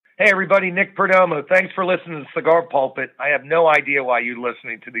Hey, everybody, Nick Perdomo. Thanks for listening to Cigar Pulpit. I have no idea why you're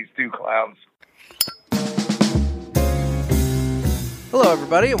listening to these two clowns. Hello,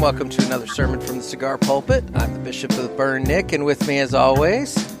 everybody, and welcome to another sermon from the Cigar Pulpit. I'm the Bishop of the Burn, Nick, and with me, as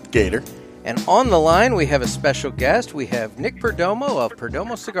always, Gator. And on the line, we have a special guest. We have Nick Perdomo of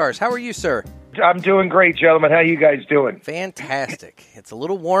Perdomo Cigars. How are you, sir? I'm doing great, gentlemen. How you guys doing? Fantastic. It's a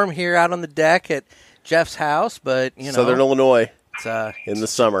little warm here out on the deck at Jeff's house, but, you know. Southern Illinois. In the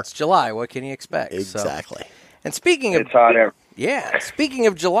summer. It's July. What can you expect? Exactly. And speaking of... It's hot out. Yeah. Speaking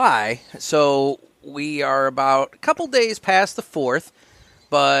of July, so we are about a couple days past the 4th,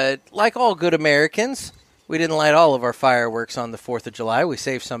 but like all good Americans, we didn't light all of our fireworks on the 4th of July. We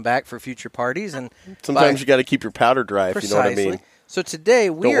saved some back for future parties. And sometimes you got to keep your powder dry, if you know what I mean. So today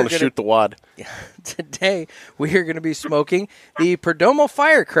Don't want to shoot the wad. Today we are going to be smoking the Perdomo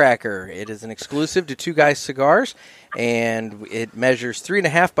Firecracker. It is an exclusive to Two Guys Cigars, and it measures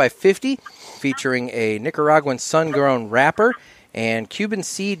 3.5 by 50, featuring a Nicaraguan sun-grown wrapper and Cuban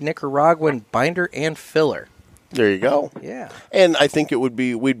seed Nicaraguan binder and filler. There you go. Yeah. And I think we'd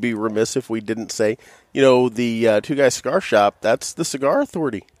be remiss if we didn't say, the Two Guys Cigar Shop, that's the Cigar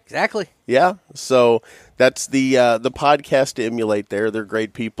Authority. Exactly. Yeah. So that's the podcast to emulate there. They're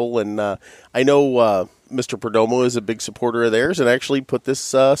great people. And I know Mr. Perdomo is a big supporter of theirs and actually put this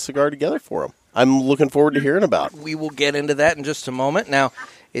cigar together for them. I'm looking forward to hearing about it. We will get into that in just a moment. Now,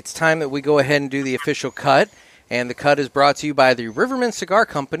 it's time that we go ahead and do the official cut. And the cut is brought to you by the Riverman Cigar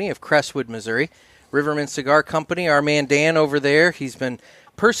Company of Crestwood, Missouri. Riverman Cigar Company, our man Dan over there, he's been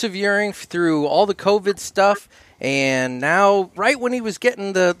persevering through all the COVID stuff. And now, right when he was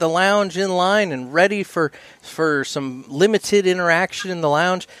getting the lounge in line and ready for some limited interaction in the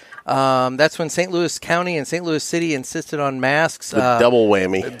lounge, that's when St. Louis County and St. Louis City insisted on masks. The double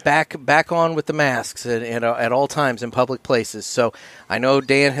whammy. Back on with the masks at all times in public places. So I know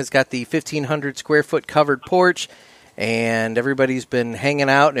Dan has got the 1,500 square foot covered porch, and everybody's been hanging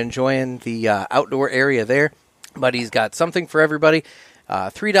out and enjoying the outdoor area there. But he's got something for everybody,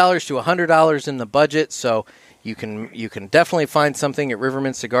 $3 to $100 in the budget. So you can definitely find something at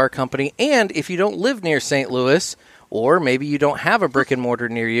Riverman Cigar Company. And if you don't live near St. Louis, or maybe you don't have a brick and mortar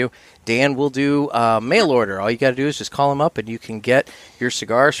near you, Dan will do mail order. All you got to do is just call him up, and you can get your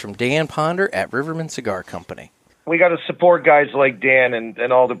cigars from Dan Ponder at Riverman Cigar Company. We got to support guys like Dan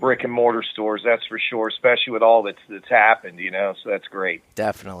and all the brick and mortar stores, that's for sure, especially with all that's happened, so that's great.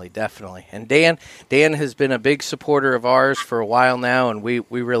 Definitely. And Dan has been a big supporter of ours for a while now, and we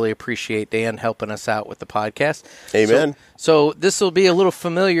really appreciate Dan helping us out with the podcast. Amen. So this will be a little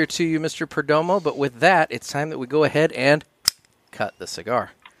familiar to you, Mr. Perdomo, but with that, it's time that we go ahead and cut the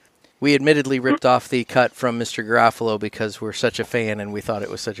cigar. We admittedly ripped off the cut from Mr. Garofalo because we're such a fan and we thought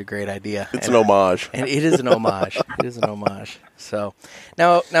it was such a great idea. It's an homage. And it is an homage. So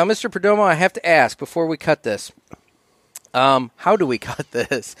now, Mr. Perdomo, I have to ask before we cut this, how do we cut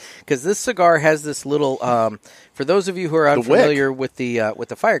this? Because this cigar has this little, for those of you who are unfamiliar with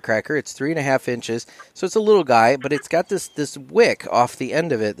the Firecracker, it's 3.5 inches, so it's a little guy, but it's got this wick off the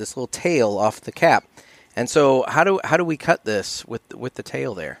end of it, this little tail off the cap. And so how do we cut this with the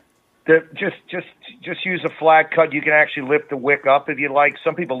tail there? Just use a flat cut. You can actually lift the wick up if you like.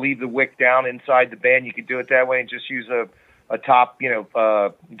 Some people leave the wick down inside the band. You can do it that way and just use a top,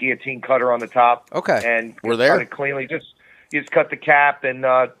 guillotine cutter on the top. Okay. And we're there. Cut it cleanly. You just cut the cap. And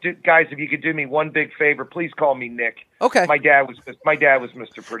guys, if you could do me one big favor, please call me Nick. Okay. My dad was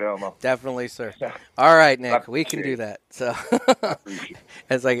Mr. Perdomo. Definitely, sir. So, all right, Nick, we can do that. So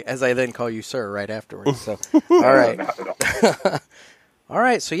as I then call you sir right afterwards. So all right. No, not at all. All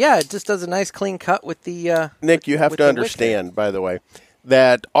right, so yeah, it just does a nice clean cut with the Nick, you have to understand, by the way,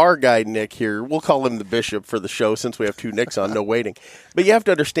 that our guy Nick here, we'll call him the Bishop for the show since we have two Nicks on, no waiting. But you have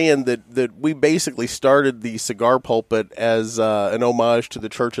to understand that we basically started the Cigar Pulpit as an homage to the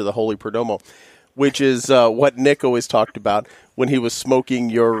Church of the Holy Perdomo, which is what Nick always talked about when he was smoking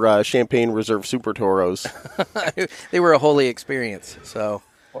your Champagne Reserve Super Toros. They were a holy experience, so...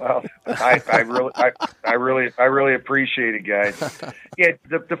 Well, I really appreciate it, guys. Yeah,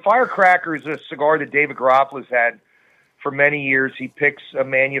 the Firecracker is a cigar that David Garofalo's had for many years. He picks a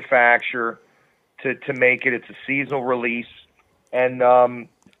manufacturer to make it. It's a seasonal release, and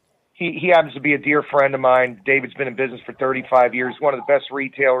he happens to be a dear friend of mine. David's been in business for 35 years, one of the best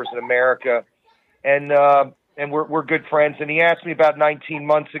retailers in America, and we're good friends. And he asked me about 19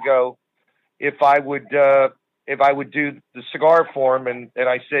 months ago if I would do the cigar for him, and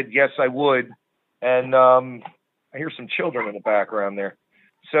I said, yes, I would. And I hear some children in the background there.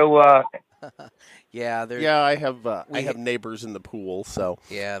 So Yeah, I have neighbors in the pool, so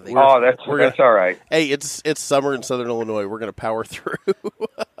yeah. That's all right. Hey, it's summer in Southern Illinois. We're going to power through.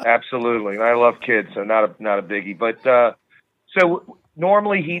 Absolutely, and I love kids, so not a biggie. But so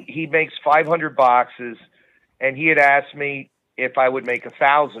normally he makes 500 boxes, and he had asked me if I would make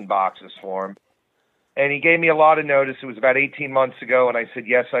 1,000 boxes for him, and he gave me a lot of notice. It was about 18 months ago, and I said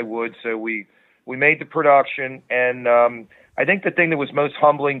yes, I would. So we made the production, and I think the thing that was most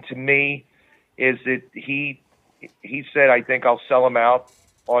humbling to me is that he said, I think I'll sell them out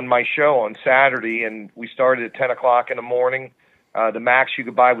on my show on Saturday, and we started at 10 o'clock in the morning. The max you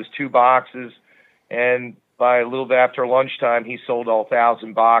could buy was 2 boxes, and by a little bit after lunchtime, he sold all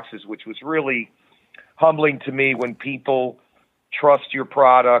 1,000 boxes, which was really humbling to me when people trust your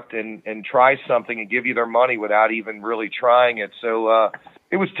product and try something and give you their money without even really trying it. So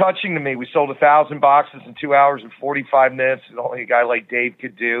it was touching to me. We sold 1,000 boxes in 2 hours and 45 minutes, and only a guy like Dave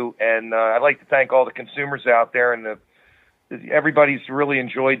could do. And I'd like to thank all the consumers out there, and everybody's really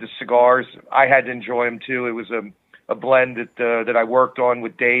enjoyed the cigars. I had to enjoy them too. It was a blend that I worked on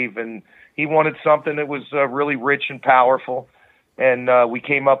with Dave, and he wanted something that was really rich and powerful. And we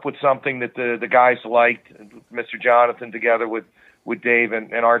came up with something that the guys liked, Mr. Jonathan together with Dave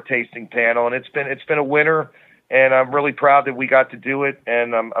and our tasting panel. And it's been a winner, and I'm really proud that we got to do it,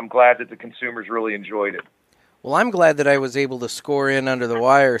 and I'm glad that the consumers really enjoyed it. Well, I'm glad that I was able to score in under the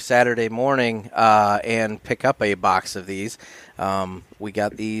wire Saturday morning and pick up a box of these. We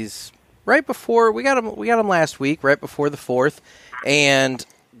got these right before we got them last week, right before the 4th, and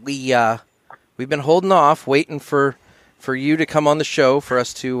we've been holding off, waiting for you to come on the show for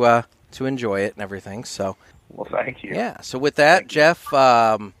us to enjoy it and everything. So, well, thank you. Yeah. So with that, Jeff,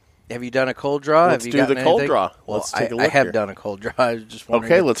 have you done a cold draw? Let's have you do the cold draw. Well, let's take a look. I have here. done a cold draw. I was just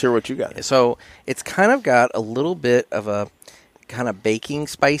wondering. Okay, let's hear what you got. So it's kind of got a little bit of a kind of baking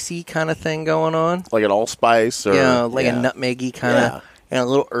spicy kind of thing going on, like an allspice, or a nutmeggy kind of, and a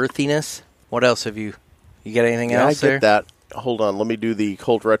little earthiness. What else have you? You got anything else there? I get that. Hold on, let me do the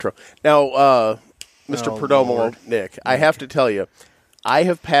cold retro now. Mr. Perdomo, Lord. Nick, I have to tell you, I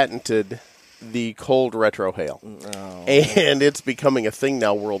have patented the cold retrohale, and it's becoming a thing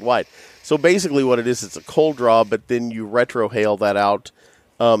now worldwide. So basically what it is, it's a cold draw, but then you retrohale that out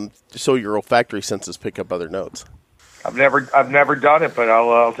so your olfactory senses pick up other notes. I've never done it, but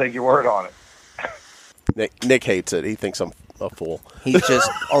I'll take your word on it. Nick hates it. He thinks I'm a fool. He's just,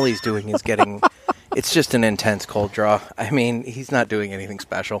 all he's doing is getting, it's just an intense cold draw. I mean, he's not doing anything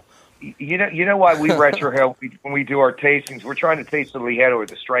special. You know why we retrohale when we do our tastings? We're trying to taste the Ligero or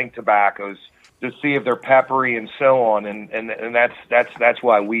the strength tobaccos to see if they're peppery and so on, and that's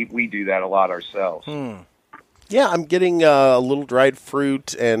why we do that a lot ourselves. Yeah, I'm getting a little dried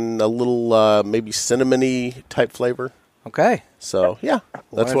fruit and a little maybe cinnamony type flavor. Okay, so yeah,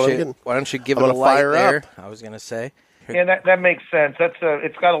 that's what I'm getting. Why don't you give it a light there? I was going to say. Yeah, that makes sense.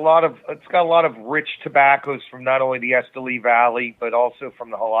 It's got a lot of rich tobaccos from not only the Esteli Valley but also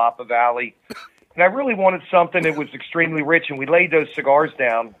from the Jalapa Valley. And I really wanted something that was extremely rich, and we laid those cigars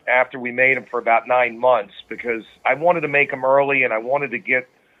down after we made them for about 9 months because I wanted to make them early and I wanted to get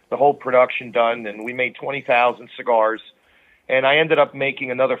the whole production done. And we made 20,000 cigars, and I ended up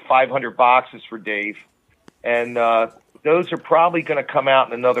making another 500 boxes for Dave, and those are probably going to come out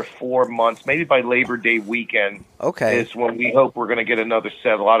in another 4 months, maybe by Labor Day weekend. Okay, is when we hope we're going to get another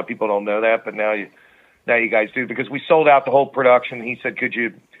set. A lot of people don't know that, but now you guys do, because we sold out the whole production. He said, "Could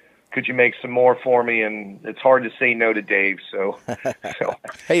you make some more for me?" And it's hard to say no to Dave. So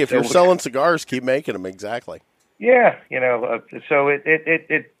hey, if you're selling cigars, keep making them. Exactly. Yeah, so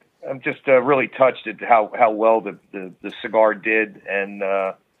it I'm just really touched at how well the cigar did, and.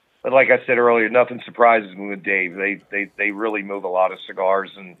 But like I said earlier, nothing surprises me with Dave. They really move a lot of cigars.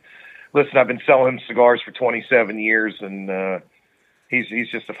 And listen, I've been selling him cigars for 27 years, and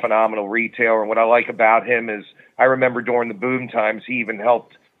he's just a phenomenal retailer. And what I like about him is, I remember during the boom times, he even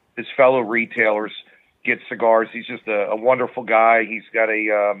helped his fellow retailers get cigars. He's just a wonderful guy. He's got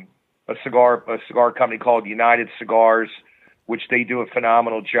a cigar company called United Cigars, which they do a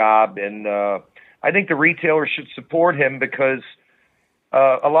phenomenal job. And I think the retailers should support him because.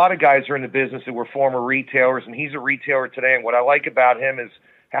 A lot of guys are in the business that were former retailers, and he's a retailer today. And what I like about him is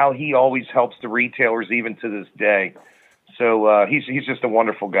how he always helps the retailers even to this day. So he's just a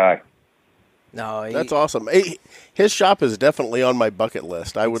wonderful guy. No, that's awesome. His shop is definitely on my bucket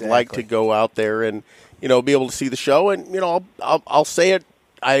list. I would like to go out there and be able to see the show. And I'll say it.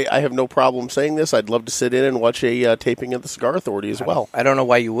 I have no problem saying this. I'd love to sit in and watch a taping of the Cigar Authority as well. I don't know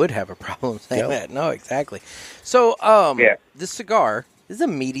why you would have a problem saying that. No, exactly. So this cigar. This is a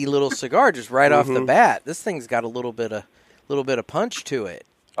meaty little cigar, just right off the bat. This thing's got a little bit of punch to it.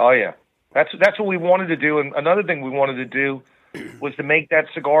 Oh yeah, That's what we wanted to do. And another thing we wanted to do was to make that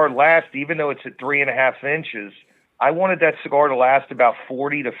cigar last, even though it's at 3.5 inches. I wanted that cigar to last about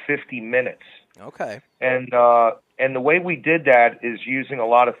 40 to 50 minutes. Okay. And the way we did that is using a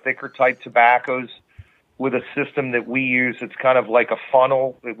lot of thicker type tobaccos with a system that we use. It's kind of like a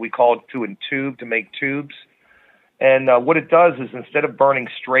funnel that we call it to a tube to make tubes. And what it does is instead of burning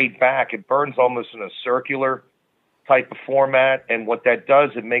straight back, it burns almost in a circular type of format. And what that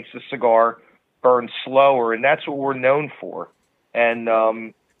does, it makes the cigar burn slower, and that's what we're known for. And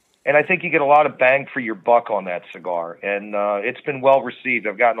I think you get a lot of bang for your buck on that cigar. And it's been well received.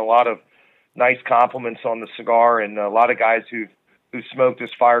 I've gotten a lot of nice compliments on the cigar, and a lot of guys who smoked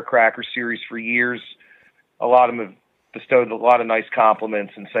this Firecracker series for years. A lot of them have bestowed a lot of nice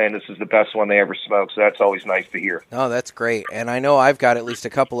compliments and saying this is the best one they ever smoked. So that's always nice to hear. Oh, that's great. And I know I've got at least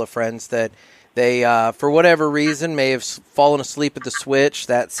a couple of friends that they, for whatever reason, may have fallen asleep at the switch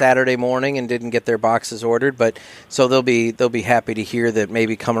that Saturday morning and didn't get their boxes ordered. But so they'll be happy to hear that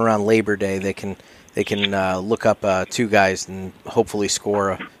maybe come around Labor Day they can look up two guys and hopefully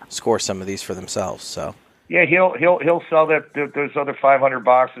score some of these for themselves. So. Yeah, he'll sell those other 500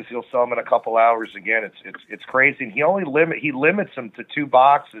 boxes. He'll sell them in a couple hours. Again, it's crazy. And he limits them to 2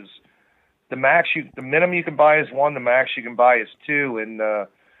 boxes. The minimum you can buy is 1. The max you can buy is 2. And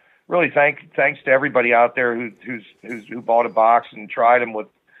really, thanks to everybody out there who bought a box and tried them with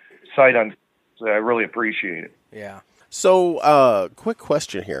sight on. So I really appreciate it. Yeah. So, quick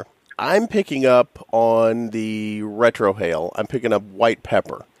question here. I'm picking up on the retrohale. I'm picking up white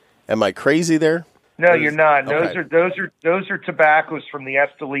pepper. Am I crazy there? No, you're not. Okay. Those are tobaccos from the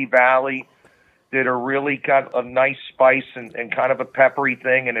Esteli Valley that are really got a nice spice and kind of a peppery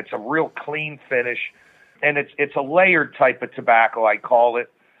thing, and it's a real clean finish. And it's a layered type of tobacco, I call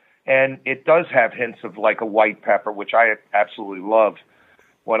it. And it does have hints of like a white pepper, which I absolutely love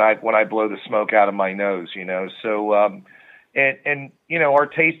when I blow the smoke out of my nose, you know. So and you know, our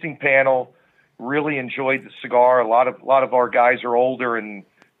tasting panel really enjoyed the cigar. A lot of our guys are older and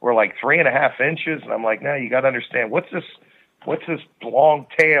we're like 3.5 inches, and I'm like, no, you got to understand what's this long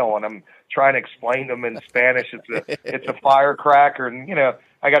tail, and I'm trying to explain to them in Spanish. It's a Firecracker, and you know,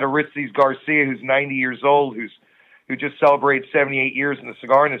 I got Aristides Garcia, who's 90 years old, who just celebrated 78 years in the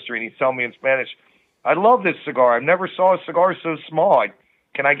cigar industry, and he's telling me in Spanish, I love this cigar. I never saw a cigar so small.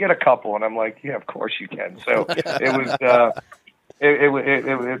 Can I get a couple? And I'm like, yeah, of course you can. So it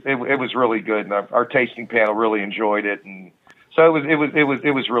was really good, and our tasting panel really enjoyed it, and so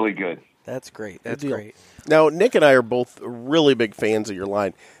it was really good. That's great. That's great. Now, Nick and I are both really big fans of your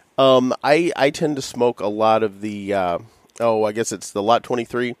line. I tend to smoke a lot of the, I guess it's the Lot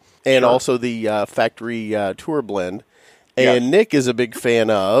 23 and also the Factory Tour Blend. And yes. Nick is a big fan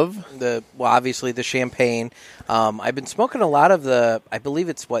of obviously the champagne. I've been smoking a lot of I believe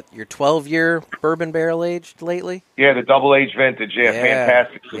it's your 12-year bourbon barrel aged lately. Yeah, the double aged vintage. Yeah,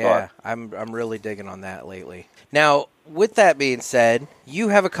 fantastic cigar. Yeah, I'm really digging on that lately. Now, with that being said, you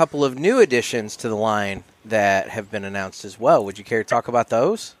have a couple of new additions to the line that have been announced as well. Would you care to talk about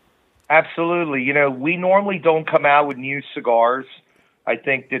those? Absolutely. You know, we normally don't come out with new cigars. I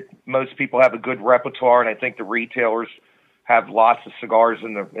think that most people have a good repertoire, and I think the retailers have lots of cigars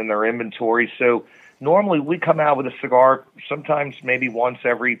in their inventory. So normally we come out with a cigar sometimes maybe once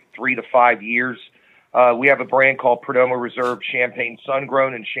every 3 to 5 years. We have a brand called Perdomo Reserve Champagne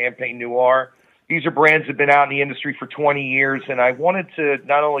Sun-Grown and Champagne Noir. These are brands that have been out in the industry for 20 years, and I wanted to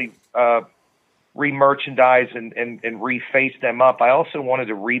not only re-merchandise and reface them up, I also wanted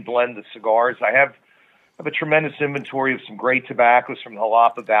to reblend the cigars. I have a tremendous inventory of some great tobaccos from the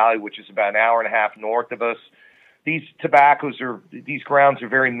Jalapa Valley, which is about an hour and a half north of us. These grounds are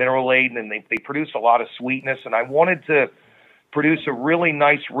very mineral laden, and they produce a lot of sweetness. And I wanted to produce a really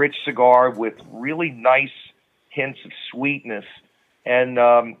nice, rich cigar with really nice hints of sweetness. And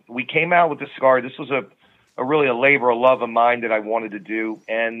we came out with this cigar. This was a really a labor of love of mine that I wanted to do,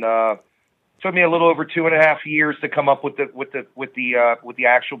 and it took me a little over 2.5 years to come up with the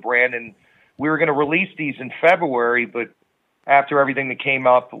actual brand. And we were going to release these in February, but after everything that came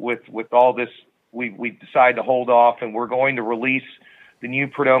up with all this, we decided to hold off, and we're going to release the new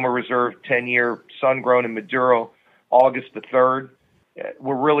Perdomo Reserve 10-year Sun-Grown and Maduro August the 3rd.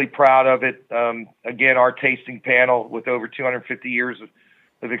 We're really proud of it. Again, our tasting panel with over 250 years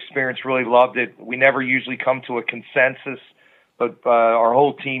of experience really loved it. We never usually come to a consensus, but our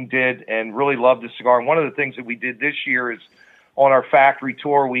whole team did and really loved the cigar. And one of the things that we did this year is on our factory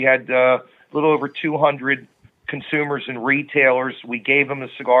tour, we had a little over 200 consumers and retailers. We gave them the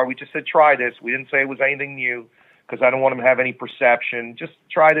cigar. We just said, try this. We didn't say it was anything new because I don't want them to have any perception. Just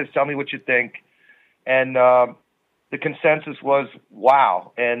try this. Tell me what you think. And the consensus was,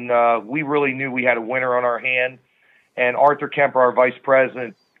 wow. And we really knew we had a winner on our hand. And Arthur Kemper, our vice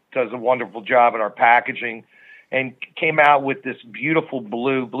president, does a wonderful job in our packaging and came out with this beautiful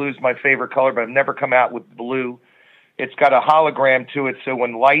blue. Blue is my favorite color, but I've never come out with blue. It's got a hologram to it, so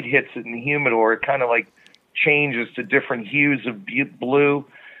when light hits it in the humidor, it kind of like changes to different hues of blue.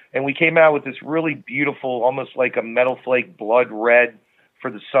 And we came out with this really beautiful, almost like a metal flake blood red for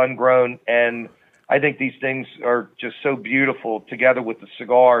the sun-grown. And I think these things are just so beautiful together with the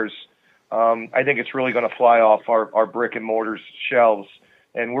cigars. I think it's really going to fly off our brick and mortar shelves,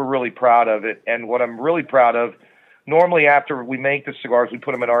 and we're really proud of it. And what I'm really proud of, normally after we make the cigars, we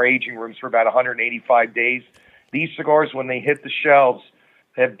put them in our aging rooms for about 185 days. These cigars, when they hit the shelves,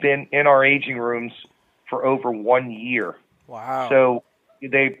 have been in our aging rooms for over 1 year. Wow. So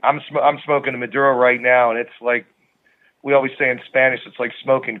I'm smoking a Maduro right now, and it's like, we always say in Spanish, it's like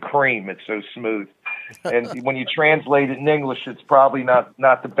smoking cream. It's so smooth. And when you translate it in English, it's probably not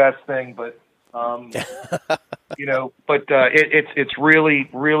the best thing, but it's really,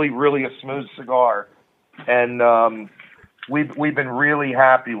 really, really a smooth cigar, and we've been really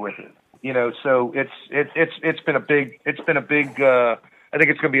happy with it. So it's been a big. I think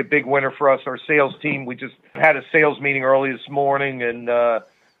it's going to be a big winner for us. Our sales team, we just had a sales meeting early this morning, and I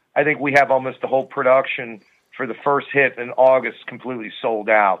think we have almost the whole production for the first hit in August completely sold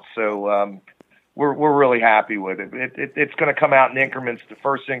out. So we're really happy with it. It's going to come out in increments. The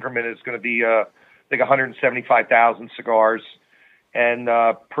first increment is going to be I think 175,000 cigars, and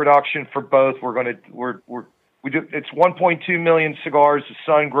production for both it's 1.2 million cigars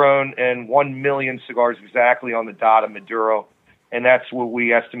sun grown and 1 million cigars exactly on the dot of Maduro, and that's what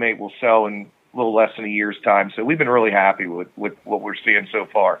we estimate will sell in a little less than a year's time. So we've been really happy with what we're seeing so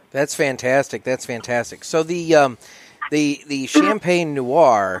far. That's fantastic. So the Champagne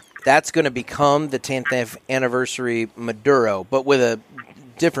Noir, that's going to become the 10th anniversary Maduro, but with a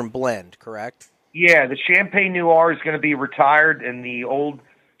different blend, correct? Yeah, the Champagne Noir is going to be retired, and the old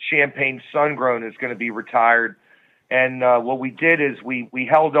Champagne Sun-Grown is going to be retired. And what we did is we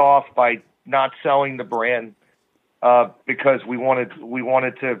held off by not selling the brand because we wanted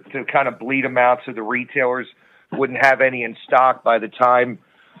to kind of bleed them out so the retailers wouldn't have any in stock by the time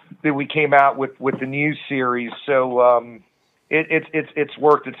that we came out with the new series. So it's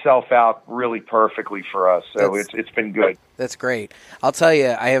worked itself out really perfectly for us. So it's been good. That's great. I'll tell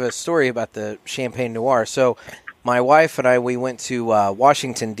you, I have a story about the Champagne Noir. So my wife and I, we went to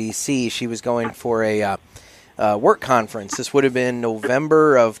Washington, D.C. She was going for a work conference. This would have been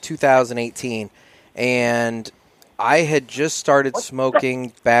November of 2018. And I had just started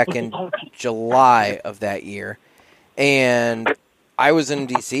smoking back in July of that year. And I was in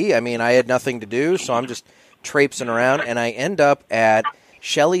D.C. I mean, I had nothing to do, so I'm just traipsing around. And I end up at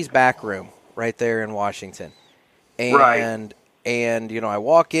Shelley's back room right there in Washington. And I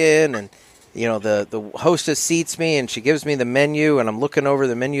walk in, and the hostess seats me, and she gives me the menu, and I'm looking over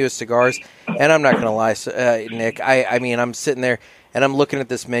the menu of cigars, and I'm not going to lie, Nick, I mean, I'm sitting there, and I'm looking at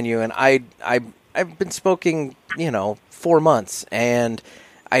this menu, and I've been smoking, 4 months, and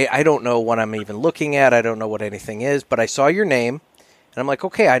I don't know what I'm even looking at, I don't know what anything is, but I saw your name, and I'm like,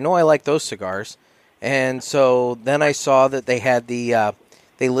 okay, I know I like those cigars, and so then I saw that they had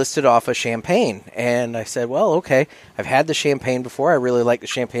they listed off a champagne, and I said, well, okay, I've had the champagne before. I really like the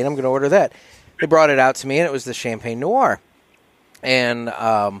champagne. I'm going to order that. They brought it out to me, and it was the Champagne Noir, and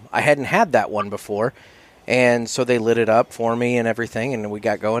I hadn't had that one before, and so they lit it up for me and everything, and we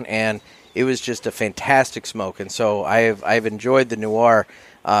got going, and it was just a fantastic smoke, and so I've enjoyed the Noir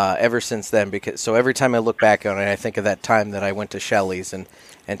ever since then, so every time I look back on it, I think of that time that I went to Shelley's and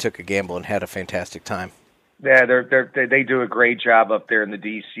took a gamble and had a fantastic time. Yeah, they do a great job up there in the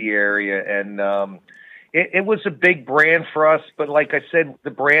D.C. area, and it was a big brand for us. But like I said,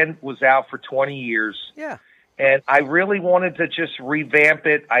 the brand was out for 20 years. Yeah, and I really wanted to just revamp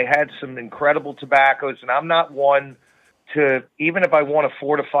it. I had some incredible tobaccos, and I'm not one to, even if I want to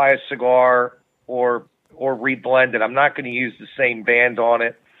fortify a cigar or reblend it, I'm not going to use the same band on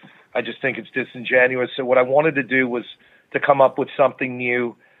it. I just think it's disingenuous. So what I wanted to do was to come up with something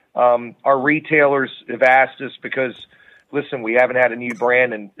new. Our retailers have asked us because, listen, we haven't had a new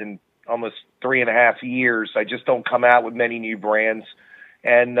brand in almost 3.5 years. I just don't come out with many new brands.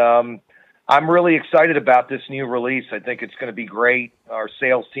 And I'm really excited about this new release. I think it's going to be great. Our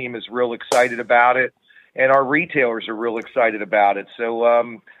sales team is real excited about it, and our retailers are real excited about it. So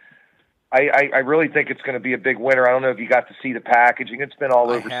I really think it's going to be a big winner. I don't know if you got to see the packaging. It's been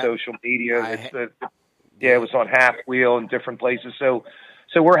all over social media. It was on Half Wheel and different places. So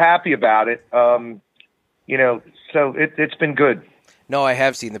we're happy about it. So it's been good. No, I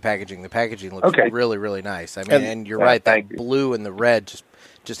have seen the packaging. The packaging looks really, really nice. I mean, and you're right, that blue and the red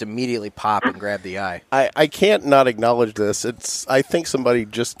just immediately pop and grab the eye. I can't not acknowledge this. I think somebody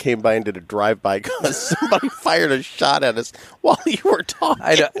just came by and did a drive-by because somebody fired a shot at us while you were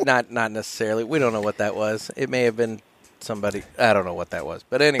talking. Not necessarily. We don't know what that was. It may have been somebody. I don't know what that was.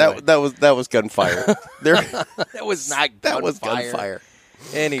 But anyway. That was gunfire. That was not gunfire. That was gunfire.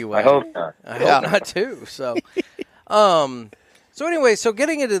 Anyway. I hope not. I hope not, too. So, So anyway, so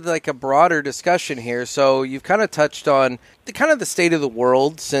getting into like a broader discussion here, so you've kind of touched on the state of the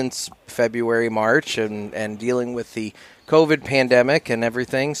world since February, March, and dealing with the COVID pandemic and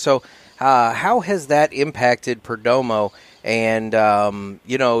everything. So how has that impacted Perdomo? And,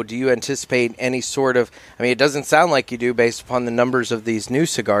 do you anticipate any sort of, I mean, it doesn't sound like you do based upon the numbers of these new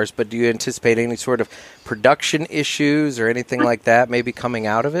cigars, but do you anticipate any sort of production issues or anything like that maybe coming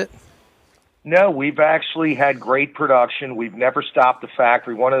out of it? No, we've actually had great production. We've never stopped the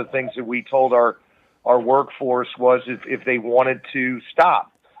factory. One of the things that we told our workforce was if they wanted to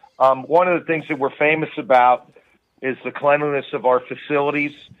stop. One of the things that we're famous about is the cleanliness of our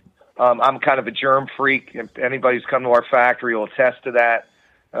facilities. I'm kind of a germ freak. If anybody's come to our factory will attest to that.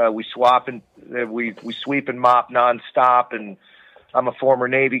 We sweep and mop nonstop, and I'm a former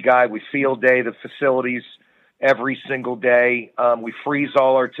Navy guy. We field day the facilities every single day. We freeze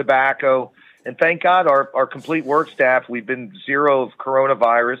all our tobacco. And thank God our complete work staff, we've been zero of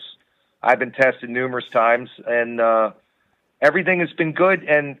coronavirus. I've been tested numerous times, and everything has been good.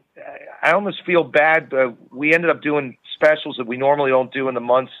 And I almost feel bad. We ended up doing specials that we normally don't do in the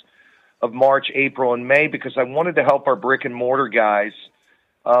months of March, April, and May because I wanted to help our brick and mortar guys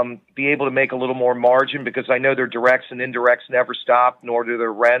be able to make a little more margin because I know their directs and indirects never stop, nor do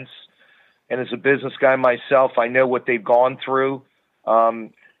their rents. And as a business guy myself, I know what they've gone through.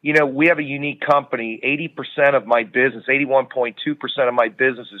 We have a unique company. 80% of my business, 81.2% of my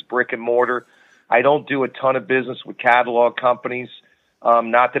business is brick and mortar. I don't do a ton of business with catalog companies.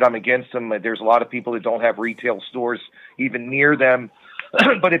 Not that I'm against them. There's a lot of people that don't have retail stores even near them.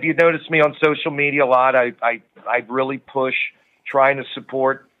 But if you notice me on social media a lot, I really push trying to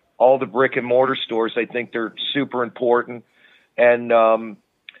support all the brick and mortar stores. I think they're super important. And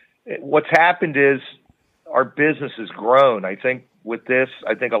what's happened is our business has grown. I think with this,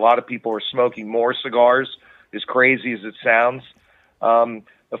 I think a lot of people are smoking more cigars, as crazy as it sounds.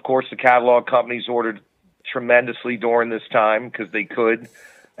 Of course, the catalog companies ordered tremendously during this time because they could.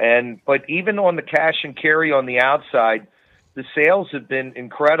 But even on the cash and carry on the outside, the sales have been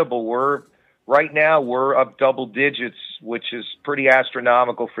incredible. Right now we're up double digits, which is pretty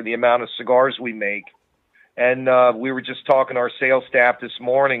astronomical for the amount of cigars we make. And we were just talking to our sales staff this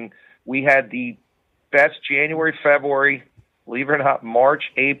morning. We had the best January, February, believe it or not, March,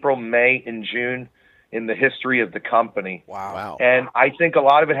 April, May, and June in the history of the company. Wow. And I think a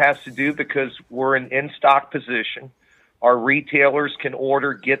lot of it has to do because we're in in-stock position. Our retailers can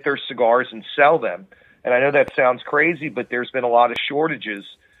order, get their cigars, and sell them. And I know that sounds crazy, but there's been a lot of shortages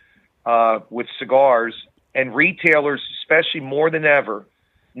with cigars. And retailers, especially more than ever,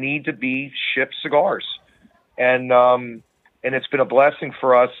 need to be shipped cigars. And it's been a blessing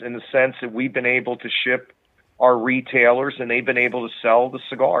for us in the sense that we've been able to ship our retailers, and they've been able to sell the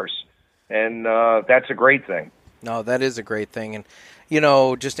cigars. And that's a great thing. No, that is a great thing. And,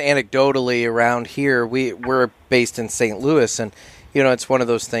 just anecdotally around here, we're based in St. Louis, and, it's one of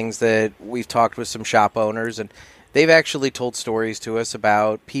those things that we've talked with some shop owners, and they've actually told stories to us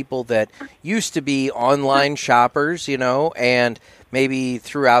about people that used to be online shoppers, and maybe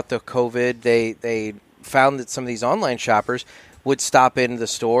throughout the COVID, they found that some of these online shoppers would stop into the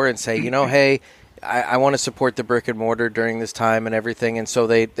store and say, hey, I want to support the brick and mortar during this time and everything. And so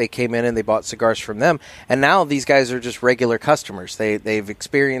they came in and they bought cigars from them. And now these guys are just regular customers. They've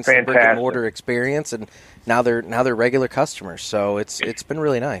experienced the brick and mortar experience, and now they're regular customers. So it's been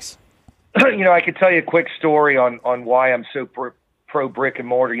really nice. I could tell you a quick story on why I'm so pro brick and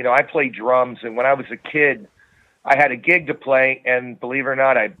mortar. I play drums, and when I was a kid, I had a gig to play, and believe it or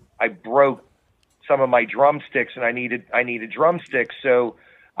not, I broke some of my drumsticks, and I needed drumsticks. So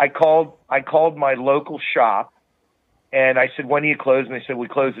I called my local shop, and I said, when do you close? And they said, we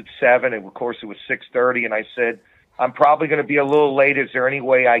close at 7. And of course it was 6:30. And I said, I'm probably going to be a little late. Is there any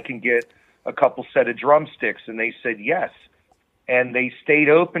way I can get a couple set of drumsticks? And they said, yes. And they stayed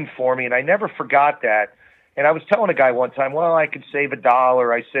open for me. And I never forgot that. And I was telling a guy one time, well, I could save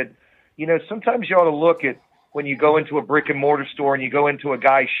 $1. I said, sometimes you ought to look at when you go into a brick and mortar store and you go into a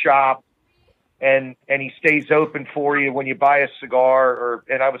guy's shop, and he stays open for you when you buy a cigar.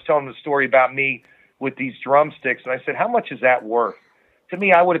 And I was telling him the story about me with these drumsticks, and I said, how much is that worth? To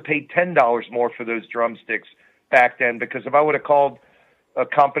me, I would have paid $10 more for those drumsticks back then, because if I would have called a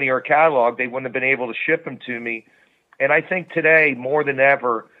company or a catalog, they wouldn't have been able to ship them to me. And I think today, more than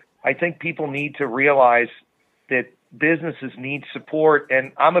ever, I think people need to realize that businesses need support.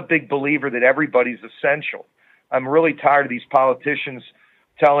 And I'm a big believer that everybody's essential. I'm really tired of these politicians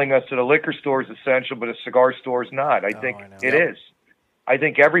telling us that a liquor store is essential, but a cigar store is not. I think it is. I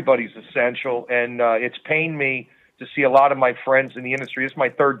think everybody's essential. And it's pained me to see a lot of my friends in the industry. This is my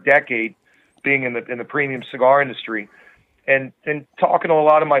third decade being in the premium cigar industry. And talking to a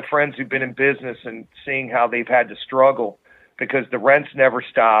lot of my friends who've been in business and seeing how they've had to struggle because the rents never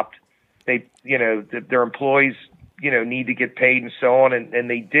stopped. They, their employees, need to get paid and so on. And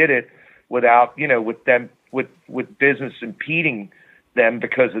they did it without, with business impeding them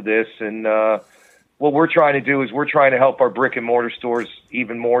because of this. And what we're trying to do is we're trying to help our brick and mortar stores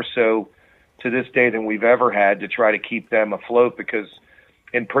even more so to this day than we've ever had to try to keep them afloat, because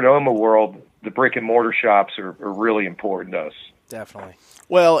in Perdomo world, the brick and mortar shops are really important to us. Definitely.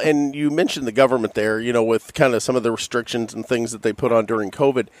 Well, and you mentioned the government there, with kind of some of the restrictions and things that they put on during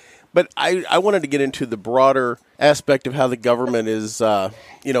COVID. But I wanted to get into the broader aspect of how the government is,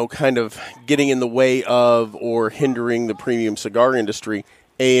 kind of getting in the way of or hindering the premium cigar industry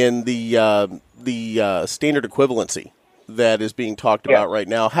and the standard equivalency that is being talked about right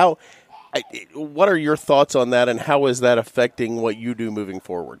now. What are your thoughts on that, and how is that affecting what you do moving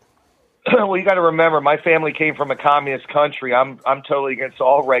forward? Well, you got to remember, my family came from a communist country. I'm totally against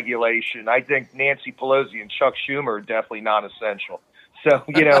all regulation. I think Nancy Pelosi and Chuck Schumer are definitely non-essential. So,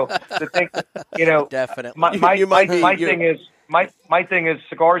 the thing, definitely. My thing is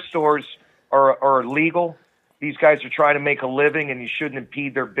cigar stores are legal. These guys are trying to make a living, and you shouldn't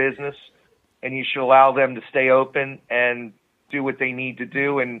impede their business, and you should allow them to stay open and do what they need to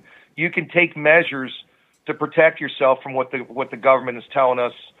do. And you can take measures to protect yourself from what the government is telling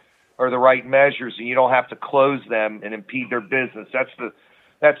us are the right measures, and you don't have to close them and impede their business.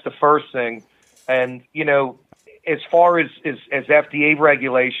 That's the first thing. And, as far as FDA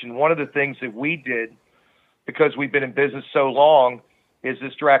regulation, one of the things that we did, because we've been in business so long, is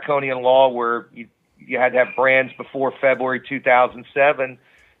this draconian law where you had to have brands before February 2007.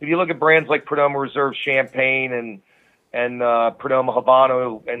 If you look at brands like Perdomo Reserve Champagne and Perdomo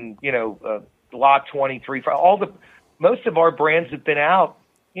Habano and, Lot 23, most of our brands have been out,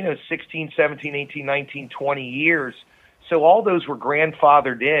 16, 17, 18, 19, 20 years. So all those were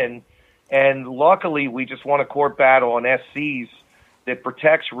grandfathered in. And luckily, we just won a court battle on SCs that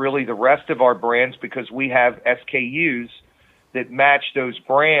protects really the rest of our brands, because we have SKUs that match those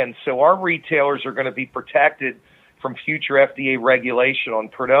brands. So our retailers are going to be protected from future FDA regulation on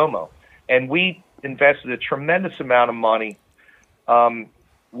Perdomo. And we invested a tremendous amount of money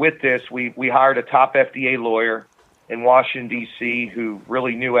with this. We hired a top FDA lawyer in Washington, D.C., who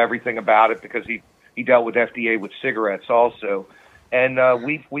really knew everything about it because he dealt with FDA with cigarettes also. And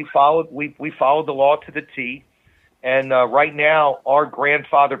we followed the law to the T. And right now, our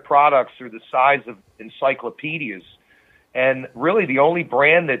grandfather products are the size of encyclopedias. And really, the only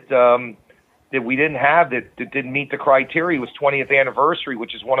brand that we didn't have that didn't meet the criteria was 20th Anniversary,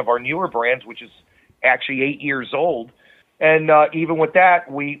 which is one of our newer brands, which is actually 8 years old. And even with that,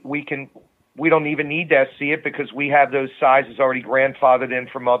 we don't even need to see it because we have those sizes already grandfathered in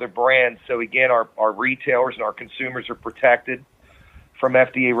from other brands. So again, our retailers and our consumers are protected from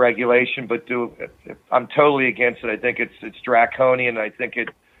FDA regulation, but I'm totally against it. I think it's draconian. I think it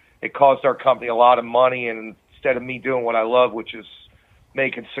cost our company a lot of money, and instead of me doing what I love, which is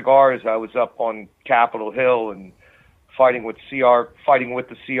making cigars, I was up on Capitol Hill and fighting with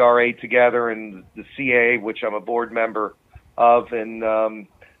the CRA together and the CAA, which I'm a board member of, and in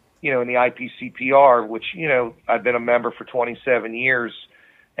the IPCPR, which I've been a member for 27 years,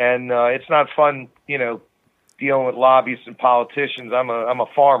 and it's not fun, dealing with lobbyists and politicians. I'm a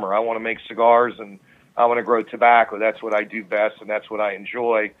farmer. I want to make cigars and I want to grow tobacco. That's what I do best, and that's what I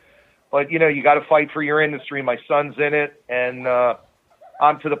enjoy. But you got to fight for your industry. My son's in it, and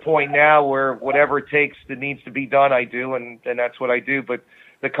I'm to the point now where whatever it takes that needs to be done, I do, and that's what I do. But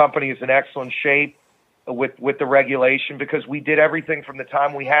the company is in excellent shape with the regulation because we did everything from the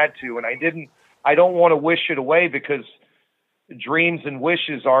time we had to, and I don't want to wish it away because dreams and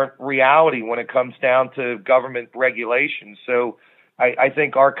wishes aren't reality when it comes down to government regulation. So I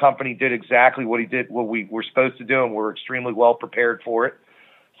think our company did exactly what we were supposed to do, and we're extremely well prepared for it.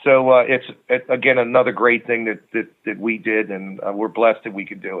 So it's again, another great thing that we did, and we're blessed that we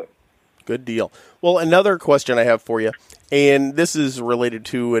could do it. Good deal. Well, another question I have for you, and this is related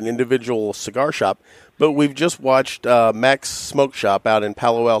to an individual cigar shop, but we've just watched Max Smoke Shop out in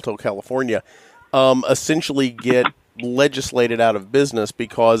Palo Alto, California, essentially get legislated out of business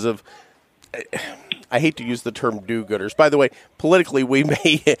because of, I hate to use the term do-gooders. By the way, politically, we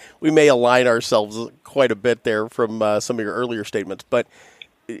may align ourselves quite a bit there from some of your earlier statements. But,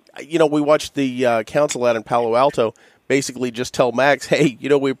 we watched the council out in Palo Alto basically just tell Max, hey,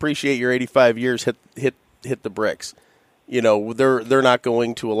 we appreciate your 85 years, hit the bricks. They're not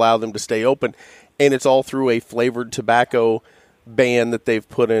going to allow them to stay open. And it's all through a flavored tobacco ban that they've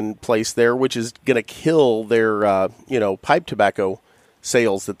put in place there, which is going to kill their, pipe tobacco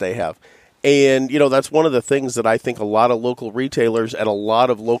sales that they have. And, that's one of the things that I think a lot of local retailers at a lot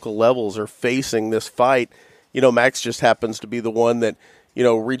of local levels are facing this fight. Max just happens to be the one that,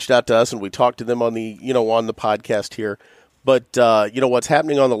 reached out to us, and we talked to them on the, on the podcast here. But, what's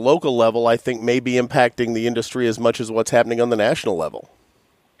happening on the local level, I think, may be impacting the industry as much as what's happening on the national level.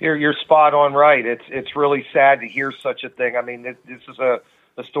 You're spot on right. It's really sad to hear such a thing. I mean, this is a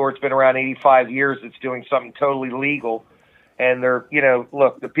store that's been around 85 years. It's doing something totally legal. And they're,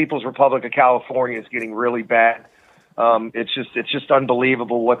 look, the People's Republic of California is getting really bad. It's just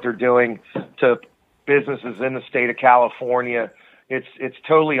unbelievable what they're doing to businesses in the state of California. It's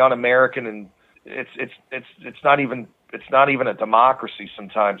totally un-American, and it's not even a democracy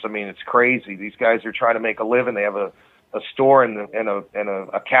sometimes. I mean, it's crazy. These guys are trying to make a living. They have a store and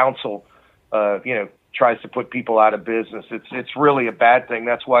a council, tries to put people out of business. It's really a bad thing.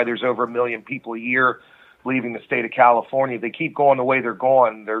 That's why there's over 1 million people a year leaving the state of California. They keep going the way they're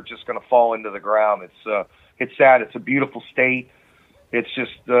going, they're just going to fall into the ground. It's sad. It's a beautiful state. It's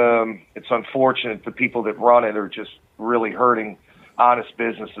just it's unfortunate. The people that run it are just really hurting honest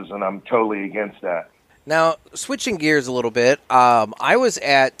businesses, and I'm totally against that. Now, switching gears a little bit, I was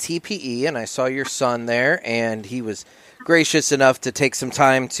at TPE, and I saw your son there, and he was gracious enough to take some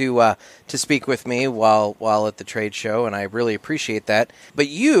time to speak with me while at the trade show, and I really appreciate that. But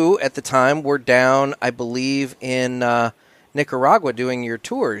you, at the time, were down, I believe, in Nicaragua doing your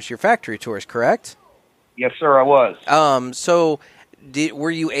tours, your factory tours, correct? Yes, sir, I was. So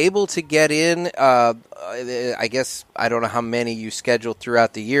were you able to get in, I guess, I don't know how many you scheduled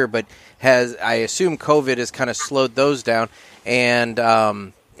throughout the year, but I assume COVID has kind of slowed those down, and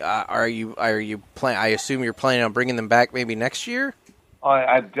I assume you're planning on bringing them back maybe next year?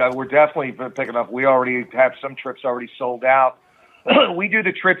 We're definitely picking up. We already have some trips already sold out. We do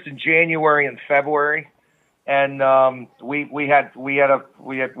the trips in January and February, and we had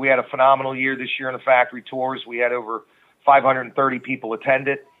a phenomenal year this year in the factory tours. We had over 530 people attend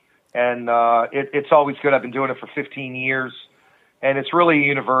it, and it's always good. I've been doing it for 15 years, and it's really a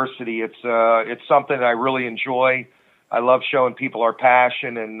university. It's something that I really enjoy. I love showing people our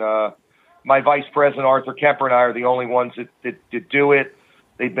passion, and my vice president, Arthur Kemper, and I are the only ones that do it.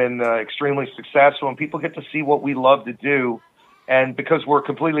 They've been extremely successful, and people get to see what we love to do. And because we're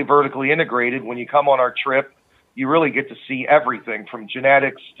completely vertically integrated, when you come on our trip, you really get to see everything from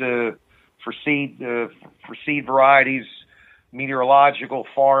genetics to for seed varieties, meteorological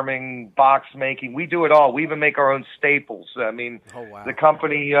farming, box making. We do it all. We even make our own staples. I mean, oh, wow. The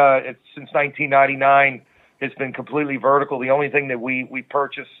company since 1999 has been completely vertical. The only thing that we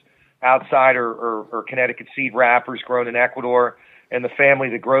purchase outside are Connecticut seed wrappers grown in Ecuador, and the family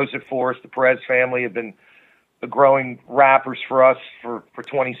that grows it for us, the Perez family, have been growing wrappers for us for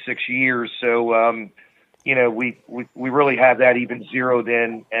 26 years. So we really have that even zeroed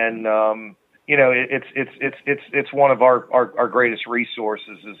in, and it's one of our greatest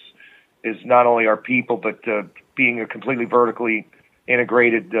resources is not only our people, but being a completely vertically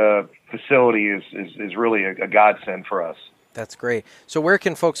integrated facility is really a godsend for us. That's great. So where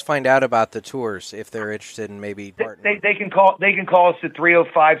can folks find out about the tours if they're interested in maybe partnering? They can call us at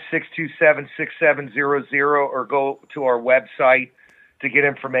 305-627-6700 or go to our website to get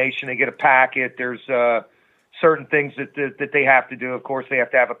information. They get a packet. There's certain things that they have to do. Of course, they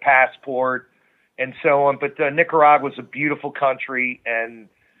have to have a passport and so on. But Nicaragua is a beautiful country, and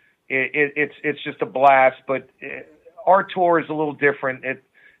it's just a blast. But our tour is a little different.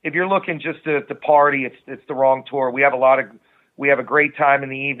 If you're looking just to party, it's the wrong tour. We have a great time in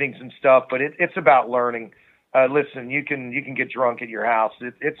the evenings and stuff, but it's about learning. Listen, you can get drunk at your house.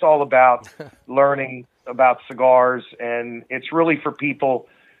 It's all about learning about cigars, and it's really for people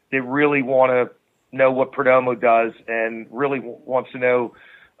that really want to know what Perdomo does and really wants to know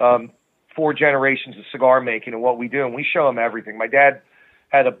 4 generations of cigar making and what we do. And we show them everything. My dad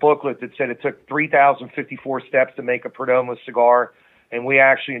had a booklet that said it took 3,054 steps to make a Perdomo cigar. And we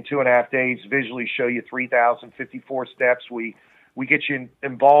actually, in 2.5 days, visually show you 3,054 steps. We get you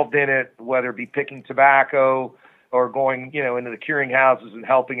involved in it, whether it be picking tobacco or going, into the curing houses and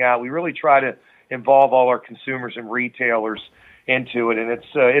helping out. We really try to involve all our consumers and retailers into it, and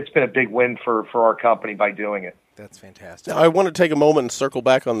it's been a big win for our company by doing it. That's fantastic. Now, I want to take a moment and circle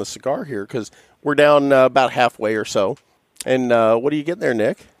back on the cigar here, because We're down about halfway or so. And what are you getting there,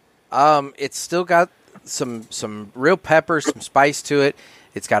 Nick? It's still got some real pepper, some spice to it.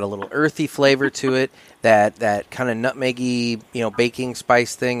 It's got a little earthy flavor to it. That kind of nutmeggy, baking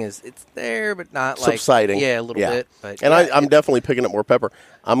spice thing it's there, but not subsiding. Like a little bit. But and I'm definitely picking up more pepper.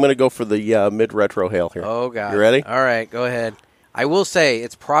 I'm going to go for the mid retro hail here. Oh God! You ready? All right, go ahead. I will say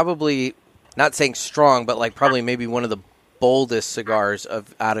it's probably not saying strong, but like probably maybe one of the boldest cigars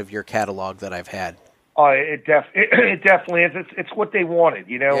out of your catalog that I've had. Oh, it definitely is. It's what they wanted,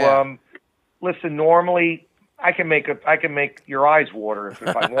 Yeah. Listen, normally I can make your eyes water if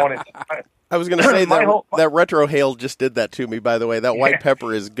I wanted. I was going to say that retro hail just did that to me. By the way, that white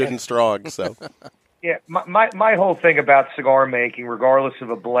pepper is good and strong. So, yeah, my whole thing about cigar making, regardless of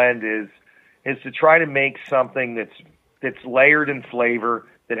a blend, is to try to make something that's layered in flavor,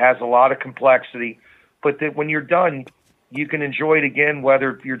 that has a lot of complexity, but that when you're done, you can enjoy it again,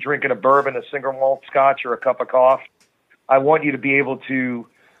 whether you're drinking a bourbon, a single malt scotch, or a cup of coffee. I want you to be able to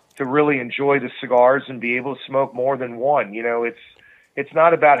really enjoy the cigars and be able to smoke more than one. It's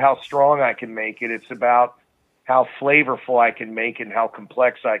not about how strong I can make it. It's about how flavorful I can make it and how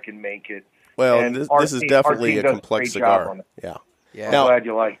complex I can make it. Well, and this is definitely a complex cigar. Yeah. I'm glad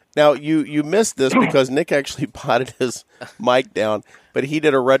you like it. Now, you missed this because Nick actually potted his mic down, but he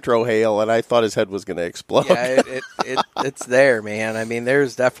did a retro hail, and I thought his head was going to explode. Yeah, it's there, man. I mean,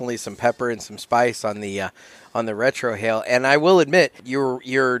 there's definitely some pepper and some spice on the retro hail, and I will admit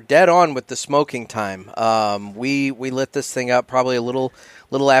you're dead on with the smoking time. We lit this thing up probably a little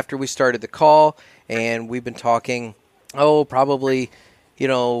after we started the call, and we've been talking probably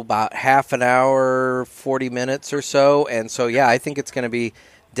about half an hour, 40 minutes or so, and so I think it's going to be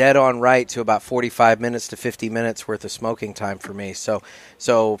dead on right to about 45 minutes to 50 minutes worth of smoking time for me. So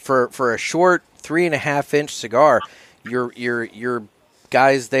for a short 3.5-inch cigar, your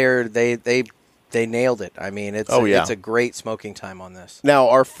guys there they nailed it. I mean, it's a great smoking time on this. Now,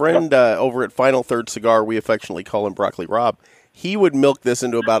 our friend over at Final Third Cigar, we affectionately call him Broccoli Rob, he would milk this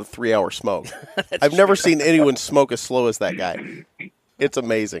into about a 3-hour smoke. I've never seen anyone smoke as slow as that guy. It's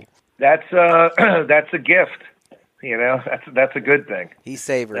amazing. That's a gift. That's a good thing. He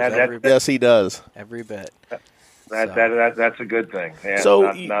savors every bit. Yes, he does. Every bit. That's a good thing. Yeah,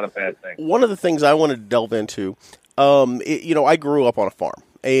 so not a bad thing. One of the things I wanted to delve into, I grew up on a farm.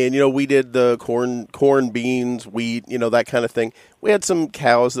 And, we did the corn, beans, wheat, that kind of thing. We had some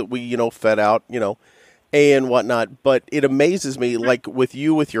cows that we, fed out, and whatnot. But it amazes me, like with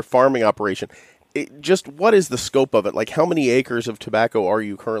your farming operation, just what is the scope of it? Like, how many acres of tobacco are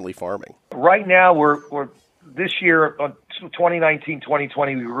you currently farming? Right now, we're this year, 2019,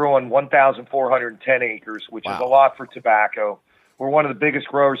 2020, we grew on 1,410 acres, which is a lot for tobacco. We're one of the biggest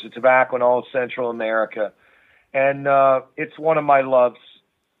growers of tobacco in all of Central America. And it's one of my loves.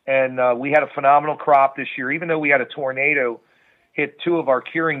 And we had a phenomenal crop this year, even though we had a tornado hit 2 of our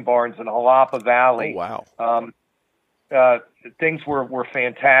curing barns in Jalapa Valley. Oh, wow. Things were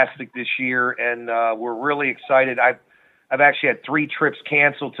fantastic this year, and we're really excited. I've actually had 3 trips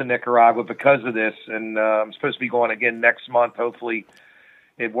canceled to Nicaragua because of this, and I'm supposed to be going again next month. Hopefully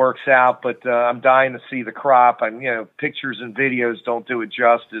it works out, but I'm dying to see the crop. Pictures and videos don't do it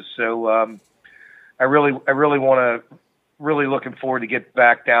justice. So I really want to, really looking forward to get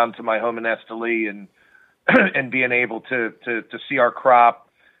back down to my home in Esteli and and being able to see our crop.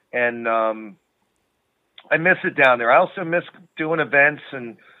 And I miss it down there. I also miss doing events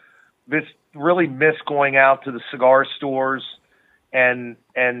and really miss going out to the cigar stores and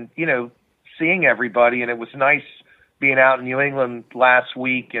seeing everybody. And it was nice being out in New England last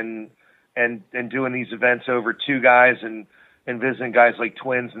week and doing these events over 2 guys and visiting guys like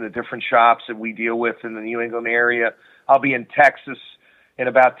Twins in the different shops that we deal with in the New England area. I'll be in Texas in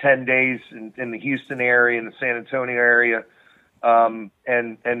about 10 days in the Houston area, in the San Antonio area, and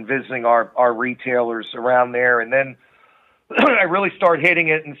visiting our retailers around there. And then I really start hitting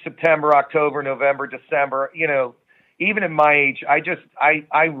it in September, October, November, December. Even at my age,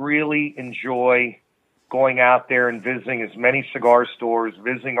 I really enjoy going out there and visiting as many cigar stores,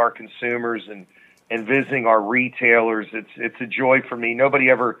 visiting our consumers and visiting our retailers. It's a joy for me. Nobody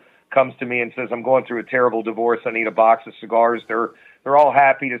ever comes to me and says, I'm going through a terrible divorce, I need a box of cigars. They're all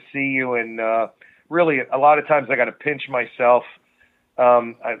happy to see you. And really, a lot of times I got to pinch myself.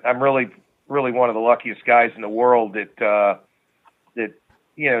 I'm really one of the luckiest guys in the world that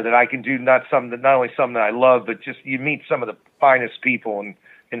I can do not only something that I love, but just you meet some of the finest people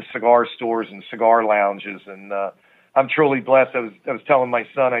in cigar stores and cigar lounges. And I'm truly blessed. I was telling my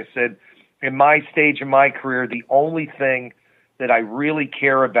son, I said, in my stage of my career, the only thing that I really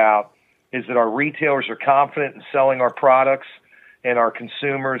care about is that our retailers are confident in selling our products and our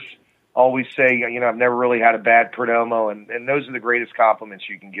consumers always say, I've never really had a bad Perdomo, and those are the greatest compliments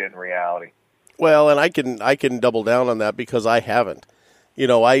you can get in reality. Well, and I can double down on that because I haven't.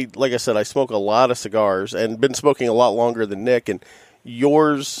 Like I said, I smoke a lot of cigars and been smoking a lot longer than Nick. And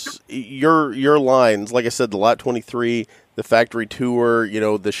your lines, like I said, the Lot 23, the Factory Tour,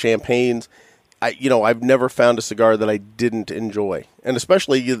 the Champagnes. I've never found a cigar that I didn't enjoy, and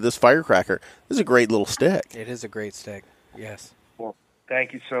especially this Firecracker. This is a great little stick. It is a great stick. Yes. Well,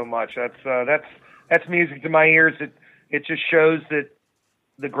 thank you so much. That's music to my ears. It just shows that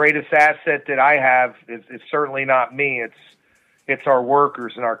the greatest asset that I have is certainly not me. It's our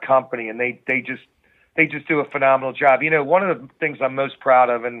workers and our company, and they just do a phenomenal job. One of the things I'm most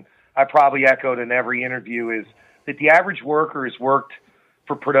proud of, and I probably echoed in every interview, is that the average worker has worked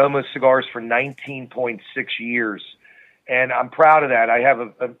for Perdomo cigars for 19.6 years, and I'm proud of that. I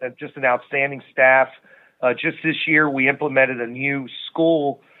have just an outstanding staff. Just this year, we implemented a new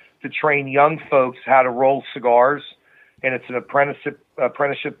school to train young folks how to roll cigars, and it's an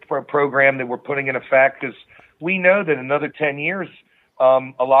apprenticeship program that we're putting in effect, because we know that in another 10 years,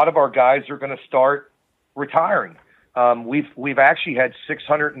 a lot of our guys are going to start retiring. We've actually had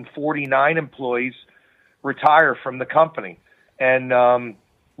 649 employees retire from the company, and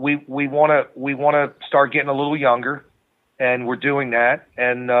we want to start getting a little younger, and we're doing that.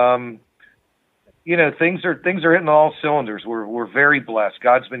 And things are hitting all cylinders. We're very blessed.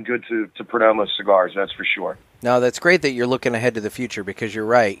 God's been good to Perdomo cigars, that's for sure. No, that's great that you're looking ahead to the future, because you're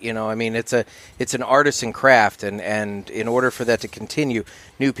right. It's an artisan craft, and in order for that to continue,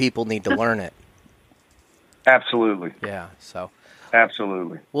 new people need to learn it. Absolutely. Yeah. So.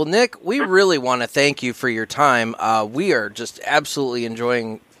 Absolutely. Well, Nick, we really want to thank you for your time. We are just absolutely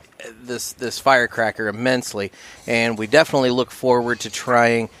enjoying this Firecracker immensely, and we definitely look forward to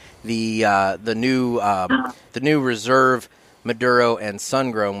trying the new Reserve Maduro and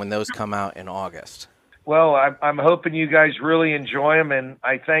Sun-Grown when those come out in August. Well, I'm hoping you guys really enjoy them, and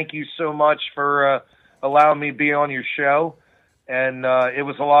I thank you so much for allowing me to be on your show. And it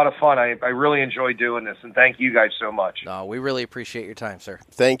was a lot of fun. I really enjoyed doing this, and thank you guys so much. No, we really appreciate your time, sir.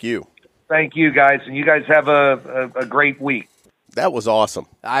 Thank you. Thank you, guys, and you guys have a great week. That was awesome.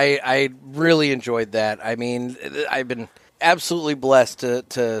 I really enjoyed that. I mean, I've been absolutely blessed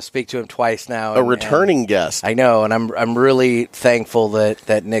to speak to him twice now. A returning guest. I know, and I'm really thankful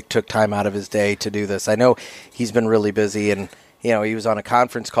that Nick took time out of his day to do this. I know he's been really busy, and he was on a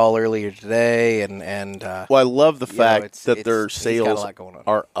conference call earlier today, and well, I love the fact that their sales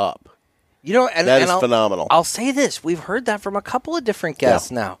are up. And that is phenomenal. I'll say this: we've heard that from a couple of different guests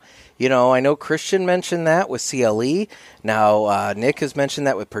now. I know Christian mentioned that with CLE. Now Nick has mentioned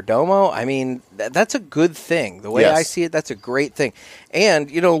that with Perdomo. I mean, that's a good thing. The way I see it, that's a great thing.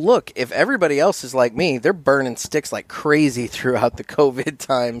 And, look, if everybody else is like me, they're burning sticks like crazy throughout the COVID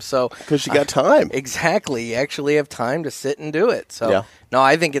time. So because you got time. Exactly. You actually have time to sit and do it. So, no,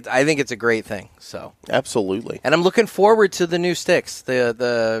 I think it's a great thing. So absolutely. And I'm looking forward to the new sticks,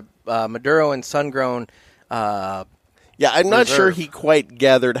 the Maduro and Sun-Grown Yeah, I'm not sure he quite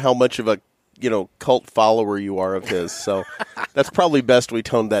gathered how much of a cult follower you are of his. So that's probably best we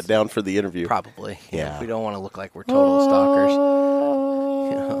toned that down for the interview. Probably. Yeah. We don't want to look like we're total stalkers.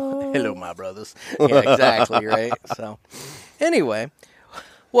 Hello, my brothers. Yeah, exactly, right? So anyway,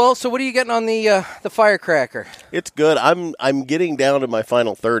 well, so what are you getting on the Firecracker? It's good. I'm getting down to my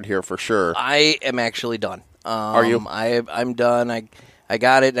final third here for sure. I am actually done. Are you? I'm done. I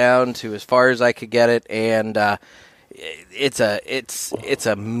got it down to as far as I could get it, and it's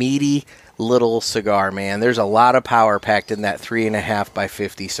a meaty little cigar, man. There's a lot of power packed in that 3.5 by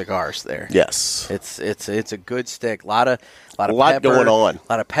 50 cigars there. Yes, it's a good stick. A lot pepper, going on. A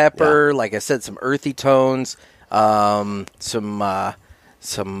lot of pepper. Yeah. Like I said, some earthy tones. Some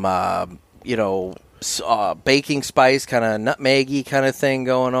baking spice, kind of nutmeggy kind of thing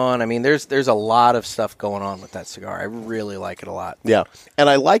going on. I mean, there's a lot of stuff going on with that cigar. I really like it a lot. Yeah, and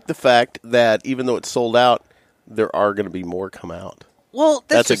I like the fact that even though it's sold out, there are going to be more come out. Well,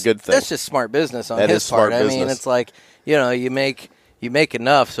 that's a good thing. That's just smart business on his part. I mean, it's like, you make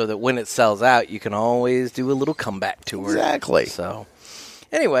enough so that when it sells out, you can always do a little comeback tour. Exactly. So,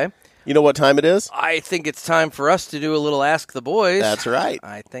 anyway. You know what time it is? I think it's time for us to do a little Ask the Boys. That's right.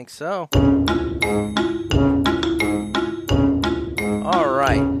 I think so. All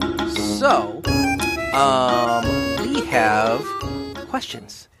right. So, we have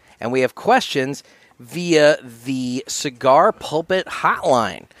questions. And we have questions via the Cigar Pulpit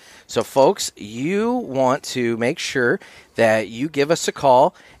Hotline. So, folks, you want to make sure that you give us a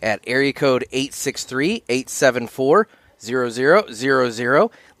call at area code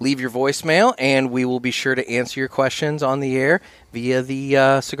 863-874-0000. Leave your voicemail, and we will be sure to answer your questions on the air via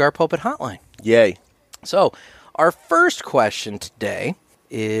the Cigar Pulpit hotline. Yay. So our first question today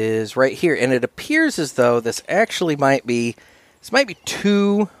is right here, and it appears as though this might be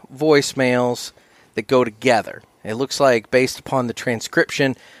two voicemails that go together. It looks like, based upon the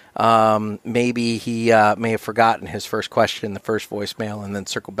transcription, maybe he may have forgotten his first question in the first voicemail and then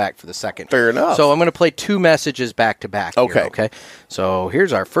circled back for the second. Fair enough. So I'm going to play two messages back to back. Okay. So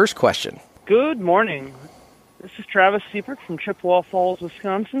here's our first question. Good morning. This is Travis Siebert from Chippewa Falls,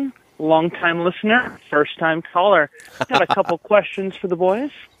 Wisconsin. Long-time listener, first-time caller. Got a couple questions for the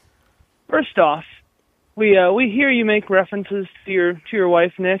boys. First off, we hear you make references to your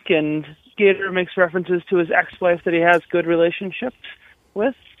wife, Nick, and Gator makes references to his ex-wife that he has good relationships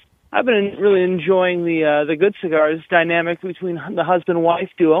with. I've been really enjoying the Good Cigars dynamic between the husband-wife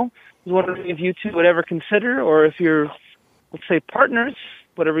duo. I was wondering if you two would ever consider, or if you're, let's say, partners,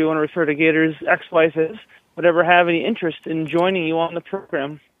 whatever you want to refer to Gator's ex-wife as, would ever have any interest in joining you on the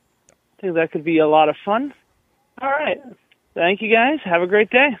program. I think that could be a lot of fun. All right. Thank you, guys. Have a great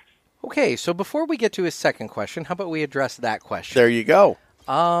day. Okay, so before we get to his second question, how about we address that question? There you go.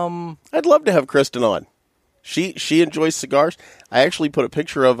 I'd love to have Kristen on. She enjoys cigars. I actually put a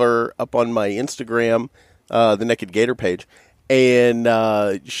picture of her up on my Instagram, the Naked Gator page, and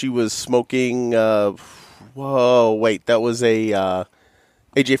she was smoking. That was a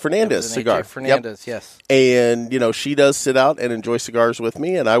AJ Fernandez cigar. AJ Fernandez, yes. And she does sit out and enjoy cigars with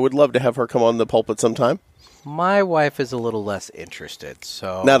me, and I would love to have her come on the pulpit sometime. My wife is a little less interested,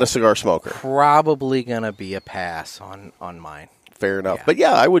 so not a cigar smoker. Probably gonna be a pass on mine. Fair enough. Yeah. But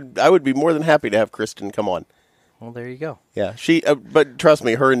yeah, I would be more than happy to have Kristen come on. Well, there you go. Yeah, but trust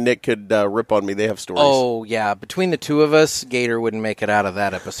me, her and Nick could rip on me. They have stories. Oh yeah, between the two of us, Gator wouldn't make it out of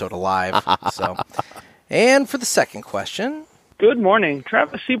that episode alive. So, and for the second question, good morning,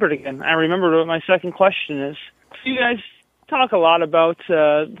 Travis Siebert again. I remembered what my second question is. So you guys talk a lot about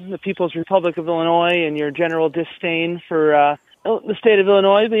the People's Republic of Illinois and your general disdain for the state of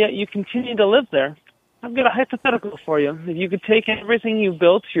Illinois, but yet you continue to live there. I've got a hypothetical for you. If you could take everything you've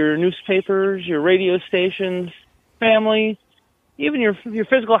built, your newspapers, your radio stations, family, even your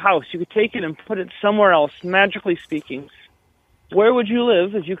physical house, you could take it and put it somewhere else, magically speaking. Where would you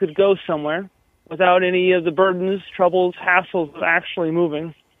live if you could go somewhere without any of the burdens, troubles, hassles of actually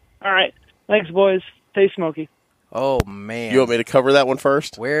moving? All right. Thanks, boys. Stay smoky. Oh, man. You want me to cover that one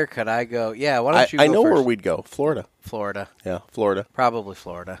first? Where could I go? Yeah, why don't you go I know first? where we'd go. Florida. Florida. Yeah, Florida. Probably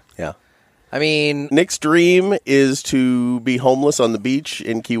Florida. Yeah. I mean, Nick's dream is to be homeless on the beach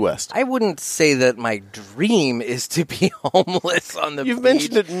in Key West. I wouldn't say that my dream is to be homeless on the beach. You've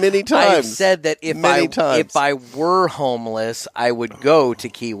mentioned it many times. I've said that if I were homeless, I would go to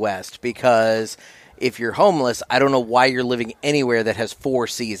Key West, because if you're homeless, I don't know why you're living anywhere that has 4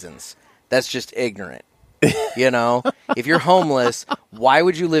 seasons. That's just ignorant. If you're homeless, why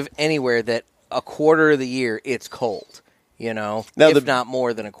would you live anywhere that a quarter of the year it's cold? Now, if not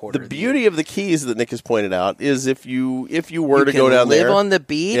more than a quarter. The beauty of the Keys that Nick has pointed out is if you were to go down there, live on the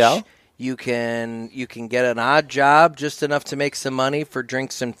beach. Yeah. You can get an odd job, just enough to make some money for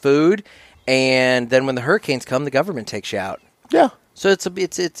drinks and food, and then when the hurricanes come, the government takes you out. Yeah. So it's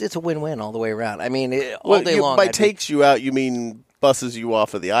a win-win all the way around. I mean, all day long. By takes you out, you mean buses you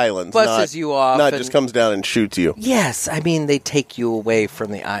off of the islands. You off. Not just comes down and shoots you. Yes, I mean they take you away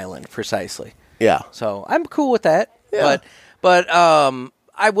from the island, precisely. Yeah. So I'm cool with that. Yeah. But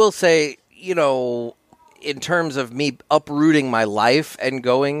I will say, in terms of me uprooting my life and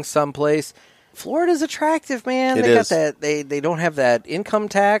going someplace, Florida's attractive, man. It they is. got that. They don't have that income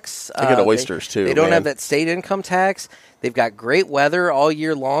tax. They got oysters too. They don't have that state income tax. They've got great weather all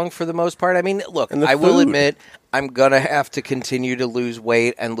year long for the most part. I mean, look, I will admit I'm gonna have to continue to lose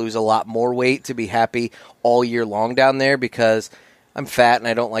weight and lose a lot more weight to be happy all year long down there, because I'm fat and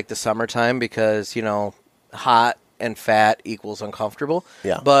I don't like the summertime because hot and fat equals uncomfortable.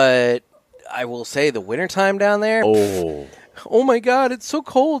 Yeah. But I will say the wintertime down there, oh my God, it's so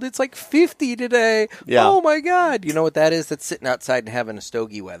cold. It's like 50 today. Yeah. Oh my God. You know what that is? That's sitting outside and having a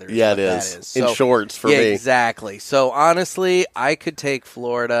stogie weather. Yeah, it is. So, in shorts for me. Exactly. So honestly, I could take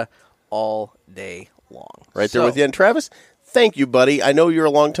Florida all day long. Right there with you. And Travis, thank you, buddy. I know you're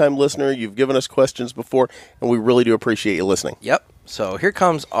a longtime listener. You've given us questions before, and we really do appreciate you listening. Yep. So here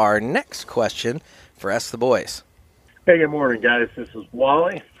comes our next question for Ask the Boys. Hey, good morning, guys. This is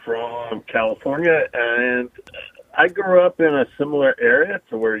Wally from California, and I grew up in a similar area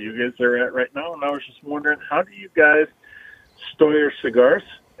to where you guys are at right now, and I was just wondering, how do you guys store your cigars?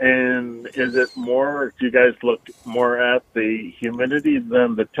 And is it more, do you guys look more at the humidity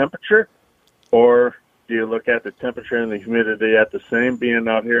than the temperature, or do you look at the temperature and the humidity at the same? Being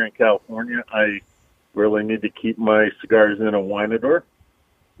out here in California, I really need to keep my cigars in a Winador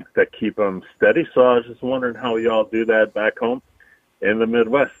that keep them steady. So I was just wondering how y'all do that back home in the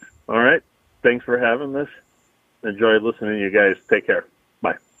Midwest. All right. Thanks for having this. Enjoy listening to you guys. Take care.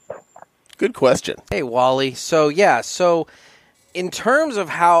 Bye. Good question. Hey, Wally. So in terms of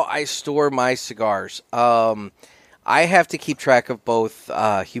how I store my cigars, I have to keep track of both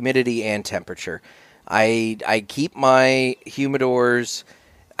humidity and temperature. I keep my humidors,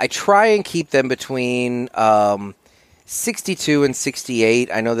 I try and keep them between 62 and 68.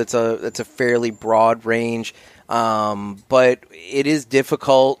 I know that's a fairly broad range, but it is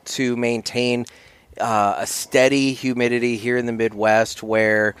difficult to maintain a steady humidity here in the Midwest,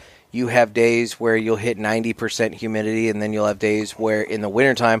 where you have days where you'll hit 90% humidity, and then you'll have days where in the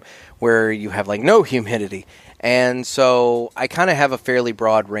wintertime where you have like no humidity. And so I kind of have a fairly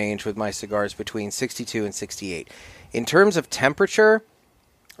broad range with my cigars between 62 and 68. In terms of temperature,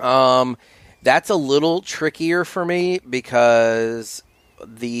 that's a little trickier for me because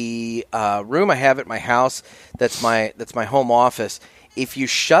the room I have at my house, that's my home office. If you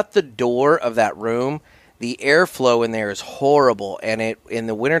shut the door of that room, the airflow in there is horrible, and in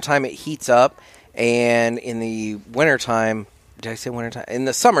the wintertime it heats up, and in the wintertime, did I say wintertime? In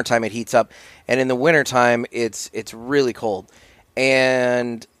the summertime it heats up, and in the wintertime it's really cold.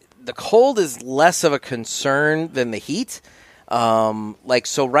 And the cold is less of a concern than the heat.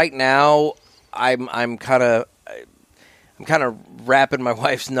 So right now I'm kind of wrapping my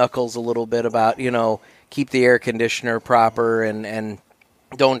wife's knuckles a little bit about, keep the air conditioner proper and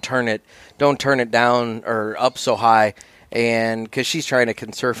don't turn it down or up so high, and because she's trying to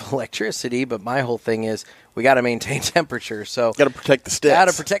conserve electricity, but my whole thing is we got to maintain temperature, so got to protect the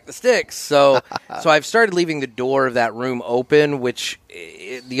sticks. So I've started leaving the door of that room open, which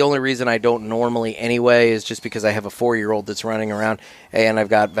the only reason I don't normally anyway is just because I have a 4-year-old that's running around, and I've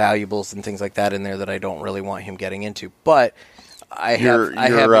got valuables and things like that in there that I don't really want him getting into. But I have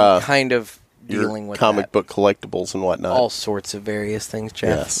been kind of dealing with comic book collectibles and whatnot. All sorts of various things,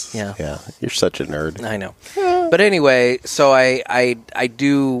 Jeff. Yes. Yeah. You're such a nerd. I know. But anyway, so I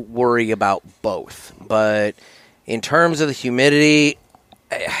do worry about both. But in terms of the humidity,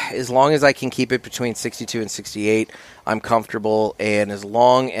 as long as I can keep it between 62 and 68, I'm comfortable. And as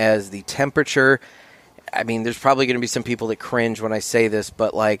long as the temperature, I mean, there's probably going to be some people that cringe when I say this,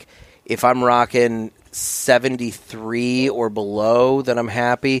 but like if I'm rocking 73 or below, then I'm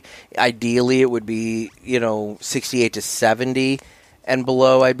happy. Ideally, it would be 68 to 70 and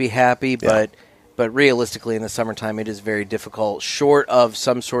below. I'd be happy, but realistically, in the summertime, it is very difficult. Short of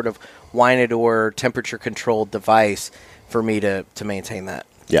some sort of Winador temperature controlled device for me to maintain that.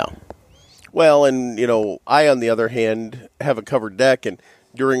 Yeah. Well, and I on the other hand have a covered deck, and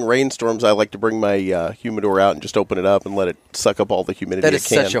during rainstorms, I like to bring my humidor out and just open it up and let it suck up all the humidity it can.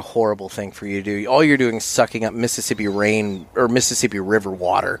 That is such a horrible thing for you to do. All you're doing is sucking up Mississippi rain or Mississippi River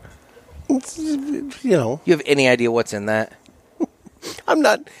water. You have any idea what's in that? I'm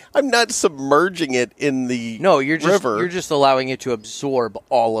not submerging it in the river. You're just allowing it to absorb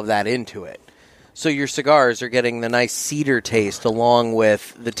all of that into it. So your cigars are getting the nice cedar taste along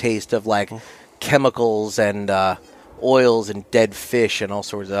with the taste of like chemicals and oils and dead fish and all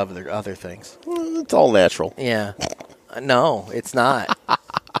sorts of other things. It's all natural. Yeah. No, it's not.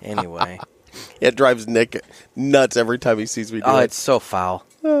 Anyway. It drives Nick nuts every time he sees me do it. Oh, it's so foul.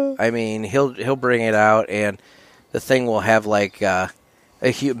 I mean, he'll bring it out, and the thing will have like a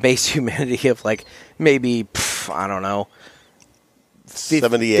base humidity of like maybe, I don't know,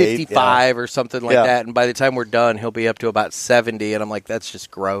 78, 55 or something like that. And by the time we're done, he'll be up to about 70. And I'm like, that's just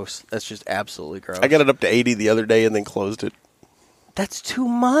gross. That's just absolutely gross. I got it up to 80 the other day and then closed it. That's too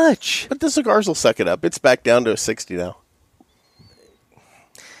much. But the cigars will suck it up. It's back down to a 60 now.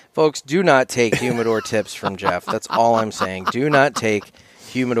 Folks, do not take humidor tips from Jeff. That's all I'm saying. Do not take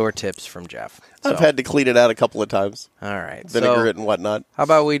humidor tips from Jeff. I've had to clean it out a couple of times. All right. Vinegar it and whatnot. How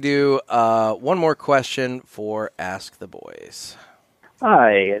about we do one more question for Ask the Boys?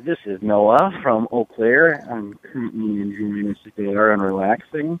 Hi, this is Noah from Eau Claire. I'm currently enjoying a cigar and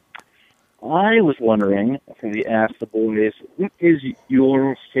relaxing. I was wondering, for the Ask the Boys, what is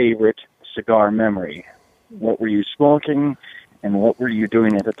your favorite cigar memory? What were you smoking, and what were you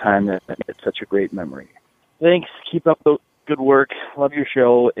doing at the time that made such a great memory? Thanks. Keep up the good work. Love your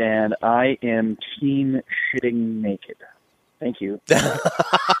show, and I am team shitting naked. Thank you.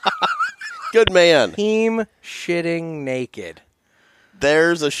 Good man. Team shitting naked.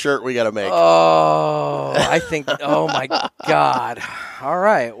 There's a shirt we got to make. Oh, I think. Oh my God! All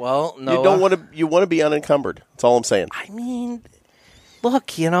right. Well, no. You want to be unencumbered. That's all I'm saying. I mean,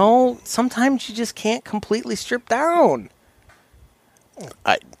 look. Sometimes you just can't completely strip down.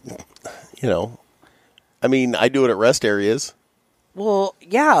 I mean, I do it at rest areas. Well,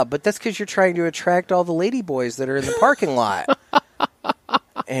 yeah, but that's because you're trying to attract all the lady boys that are in the parking lot.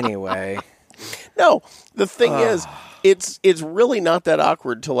 Anyway. No, the thing is, it's really not that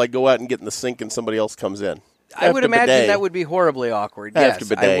awkward till I go out and get in the sink and somebody else comes in. I would imagine that would be horribly awkward. Yes,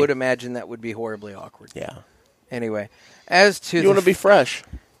 bidet. I would imagine that would be horribly awkward. Yeah. Anyway, as to you want to be fresh.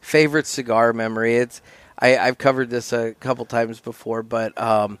 Favorite cigar memory, I've covered this a couple times before, but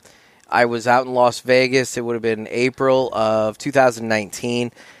I was out in Las Vegas. It would have been April of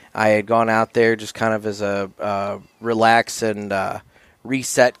 2019. I had gone out there just kind of as a relax and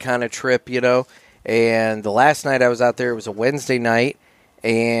reset kind of trip, you know. And the last night I was out there, it was a Wednesday night,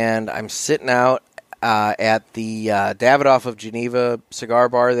 and I'm sitting out at the Davidoff of Geneva cigar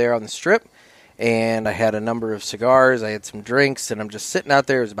bar there on the Strip, and I had a number of cigars. I had some drinks, and I'm just sitting out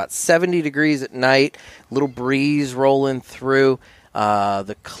there. It was about 70 degrees at night, little breeze rolling through.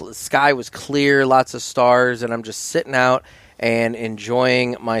 The sky was clear, lots of stars, and I'm just sitting out and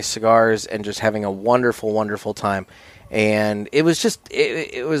enjoying my cigars and just having a wonderful, wonderful time. And it was just,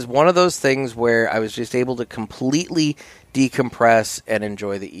 it was one of those things where I was just able to completely decompress and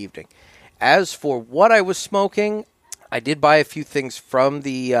enjoy the evening. As for what I was smoking, I did buy a few things from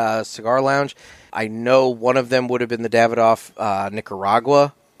the cigar lounge. I know one of them would have been the Davidoff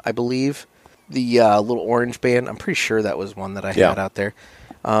Nicaragua, I believe. The little orange band. I'm pretty sure that was one that I had out there.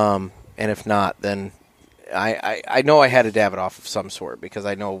 And if not, then I know I had a Davidoff of some sort because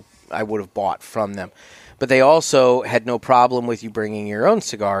I know I would have bought from them. But they also had no problem with you bringing your own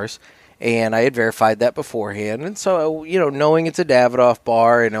cigars, and I had verified that beforehand. And so, you know, knowing it's a Davidoff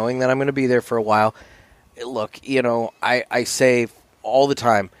bar and knowing that I'm going to be there for a while, look, you know, I say all the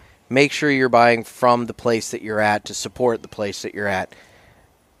time, make sure you're buying from the place that you're at to support the place that you're at.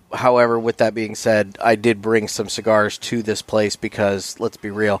 However, with that being said, I did bring some cigars to this place because, let's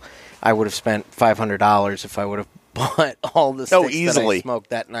be real, I would have spent $500 if I would have bought all the sticks that I smoked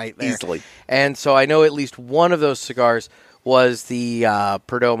that night there. Easily. And so I know at least one of those cigars was the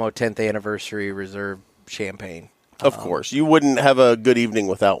Perdomo 10th Anniversary Reserve Champagne. Of course. You wouldn't have a good evening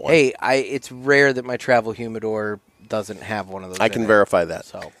without one. Hey, it's rare that my travel humidor doesn't have one of those. I can verify that.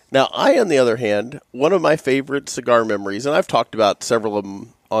 So. Now, on the other hand, one of my favorite cigar memories, and I've talked about several of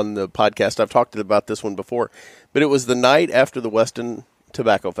them on the podcast. I've talked about this one before, but it was the night after the Weston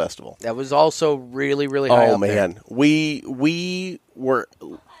Tobacco Festival. That was also really, really high up man. there. We were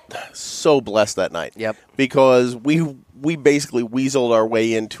so blessed that night. Yep. Because we basically weaseled our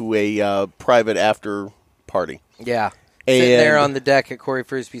way into a private after party. Yeah. Sitting there on the deck at Corey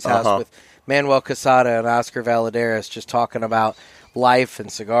Frisbee's house with Manuel Casada and Oscar Valadares just talking about life and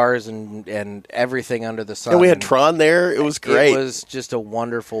cigars and everything under the sun. And we had Tron there. It was great. It was just a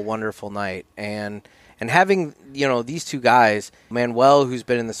wonderful, wonderful night. And having, you know, these two guys, Manuel, who's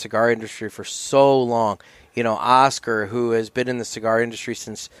been in the cigar industry for so long, you know, Oscar, who has been in the cigar industry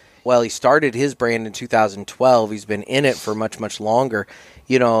since, well, he started his brand in 2012. He's been in it for much, much longer.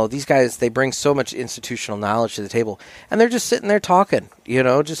 You know, these guys, they bring so much institutional knowledge to the table. And they're just sitting there talking, you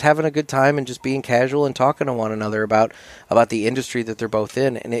know, just having a good time and just being casual and talking to one another about the industry that they're both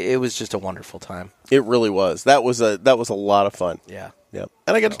in. And it was just a wonderful time. It really was. That was a lot of fun. Yeah. Yeah.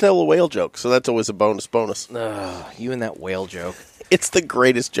 And I got to tell a whale joke, so that's always a bonus. You and that whale joke. It's the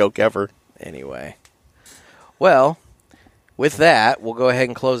greatest joke ever. Anyway. Well, with that, we'll go ahead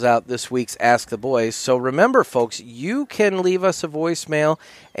and close out this week's Ask the Boys. So remember, folks, you can leave us a voicemail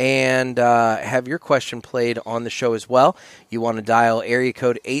and have your question played on the show as well. You want to dial area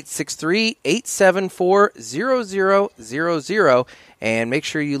code 863-874-0000 and make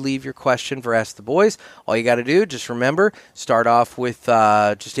sure you leave your question for Ask the Boys. All you got to do, just remember, start off with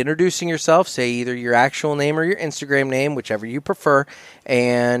just introducing yourself. Say either your actual name or your Instagram name, whichever you prefer,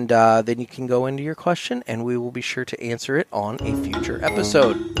 and then you can go into your question, and we will be sure to answer it on a future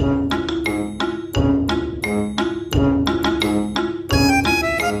episode.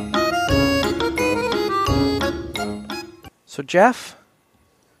 So, Jeff,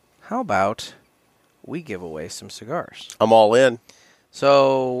 how about we give away some cigars? I'm all in.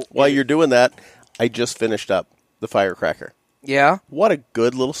 So while you're doing that, I just finished up the Firecracker. Yeah? What a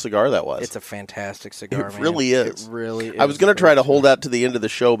good little cigar that was. It's a fantastic cigar, It man. really is. It really is. I was going to try to hold out to the end of the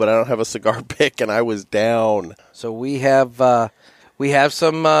show, but I don't have a cigar pick, and I was down. So we have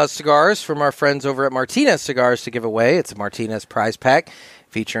some cigars from our friends over at Martinez Cigars to give away. It's a Martinez prize pack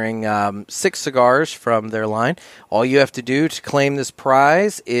featuring 6 cigars from their line. All you have to do to claim this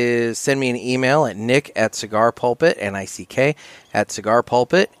prize is send me an email at nick@cigarpulpit, N-I-C-K,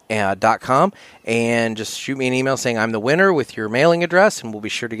 @cigarpulpit.com, and just shoot me an email saying I'm the winner with your mailing address, and we'll be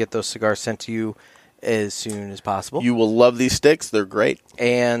sure to get those cigars sent to you as soon as possible. You will love these sticks. They're great.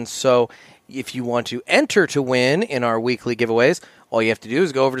 And so If you want to enter to win in our weekly giveaways, all you have to do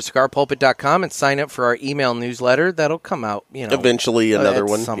is go over to cigarpulpit.com and sign up for our email newsletter. That'll come out, eventually another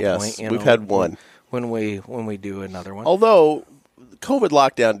one. Some Yes, point, we've had one. When we do another one. Although COVID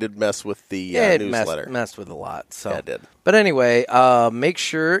lockdown did mess with the newsletter. Messed with a lot. So. Yeah, it did. But anyway, make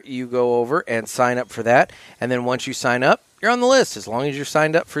sure you go over and sign up for that. And then once you sign up, you're on the list. As long as you're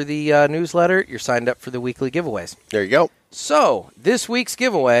signed up for the newsletter, you're signed up for the weekly giveaways. There you go. So this week's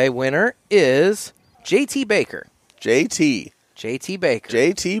giveaway winner is JT Baker. JT Baker.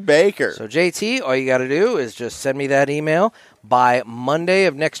 So JT, all you got to do is just send me that email by Monday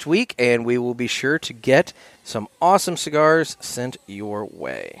of next week, and we will be sure to get some awesome cigars sent your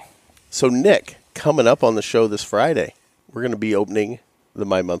way. So Nick, coming up on the show this Friday, we're going to be opening the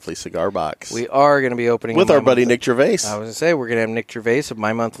My Monthly Cigar Box. We are going to be opening with our buddy Nick Gervais. I was going to say, we're going to have Nick Gervais of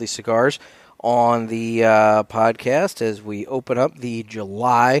My Monthly Cigars on the podcast as we open up the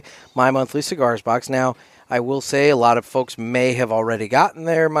July My Monthly Cigars box. Now, I will say a lot of folks may have already gotten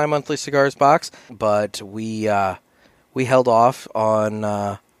their My Monthly Cigars box, but we held off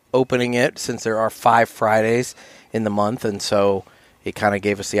on opening it since there are 5 Fridays in the month, and so it kind of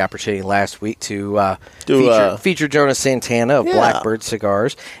gave us the opportunity last week to feature Jonas Santana of Blackbird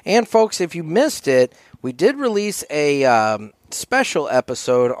Cigars. And folks, if you missed it, we did release a special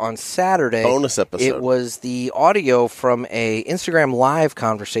episode on Saturday. Bonus episode. It was the audio from a Instagram Live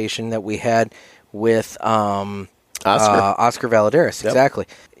conversation that we had with Oscar Valadares. Yep. Exactly.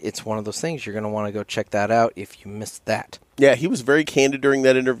 It's one of those things. You're going to want to go check that out if you missed that. Yeah, he was very candid during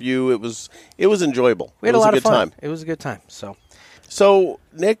that interview. It was enjoyable. We had a lot of fun. It was a good time. So,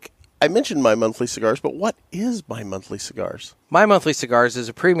 Nick, I mentioned My Monthly Cigars, but what is My Monthly Cigars? My Monthly Cigars is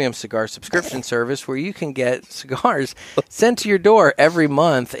a premium cigar subscription service where you can get cigars sent to your door every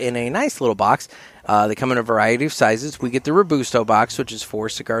month in a nice little box. They come in a variety of sizes. We get the Robusto box, which is 4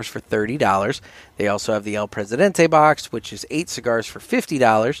 cigars for $30. They also have the El Presidente box, which is 8 cigars for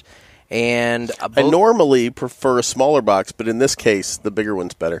 $50. And I normally prefer a smaller box, but in this case, the bigger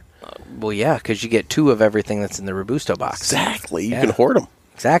one's better. Well, yeah, because you get 2 of everything that's in the Robusto box. Exactly. You can hoard them.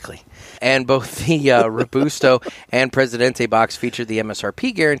 Exactly. And both the Robusto and Presidente box feature the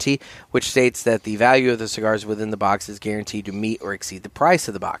MSRP guarantee, which states that the value of the cigars within the box is guaranteed to meet or exceed the price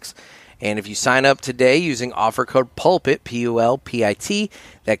of the box. And if you sign up today using offer code PULPIT, PULPIT,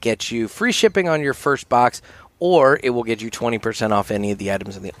 that gets you free shipping on your first box, or it will get you 20% off any of the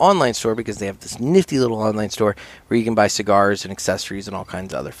items in the online store because they have this nifty little online store where you can buy cigars and accessories and all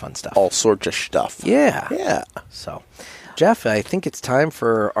kinds of other fun stuff. All sorts of stuff. Yeah. Yeah. So, Jeff, I think it's time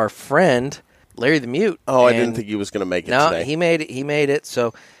for our friend, Larry the Mute. Oh, I didn't think he was going to make it today. No, he made it.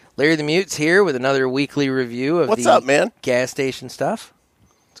 So, Larry the Mute's here with another weekly review of What's up, man? Gas station stuff.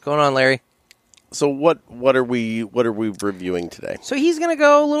 What's going on, Larry? So what are we reviewing today? So he's going to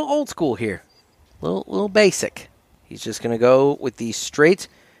go a little old school here. Little basic. He's just going to go with the straight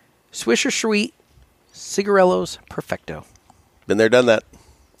Swisher Sweet Cigarillos Perfecto. Been there, done that.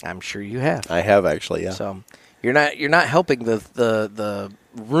 I'm sure you have. I have actually, yeah. So you're not helping the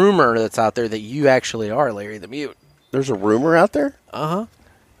rumor that's out there that you actually are Larry the Mute. There's a rumor out there? Uh-huh.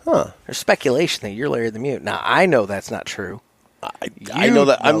 Huh. There's speculation that you're Larry the Mute. Now, I know that's not true. I know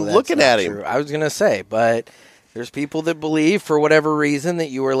that. I'm looking at him. True. I was going to say, but there's people that believe for whatever reason that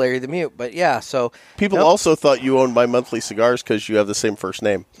you were Larry the Mute. But yeah, so people also thought you owned My Monthly Cigars because you have the same first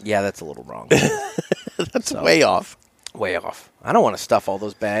name. Yeah, that's a little wrong. That's way off. Way off. I don't want to stuff all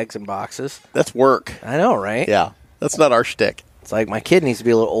those bags and boxes. That's work. I know, right? Yeah, that's not our shtick. It's like my kid needs to be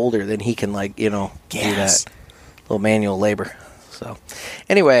a little older, then he can do that little manual labor. So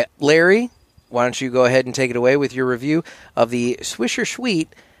anyway, Larry, why don't you go ahead and take it away with your review of the Swisher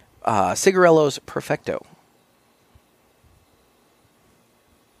Sweet Cigarillos Perfecto.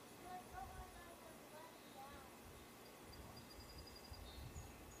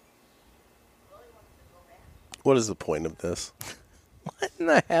 What is the point of this? What in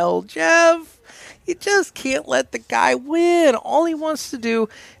the hell, Jeff? You just can't let the guy win. All he wants to do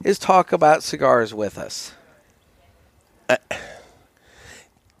is talk about cigars with us.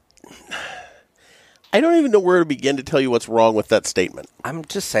 I don't even know where to begin to tell you what's wrong with that statement. I'm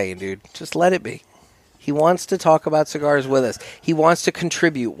just saying, dude. Just let it be. He wants to talk about cigars with us. He wants to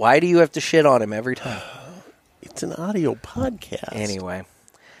contribute. Why do you have to shit on him every time? It's an audio podcast. Anyway.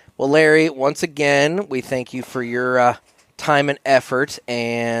 Well, Larry, once again, we thank you for your time and effort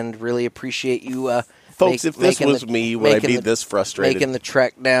and really appreciate you folks, if this was me, would I be this frustrated? Making the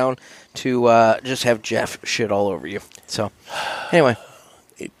trek down to just have Jeff shit all over you. So, anyway.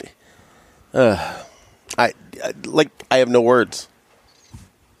 I have no words.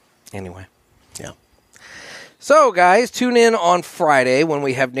 Anyway. Yeah. So, guys, tune in on Friday when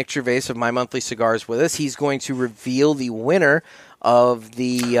we have Nick Gervais of My Monthly Cigars with us. He's going to reveal the winner of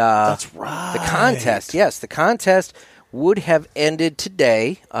the That's right. the contest. Yes, the contest would have ended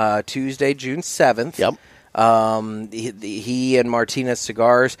today, Tuesday, June 7th. Yep. He and Martinez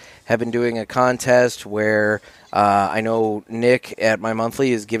Cigars have been doing a contest where I know Nick at My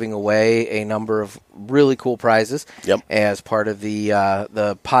Monthly is giving away a number of really cool prizes as part of the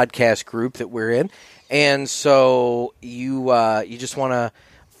podcast group that we're in. And so you just want to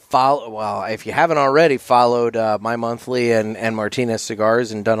follow. Well, if you haven't already followed My Monthly and Martinez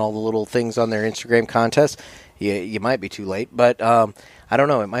Cigars and done all the little things on their Instagram contest, you might be too late. But I don't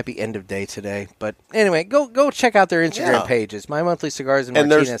know. It might be end of day today. But anyway, go check out their Instagram pages. My Monthly Cigars and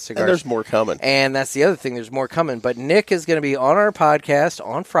Martinez Cigars. And there's more coming. And that's the other thing. There's more coming. But Nick is going to be on our podcast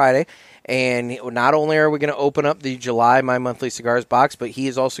on Friday. And not only are we going to open up the July My Monthly Cigars box, but he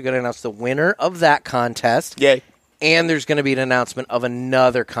is also going to announce the winner of that contest. Yay. And there's going to be an announcement of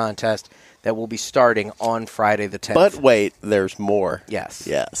another contest that will be starting on Friday the 10th. But wait, there's more. Yes.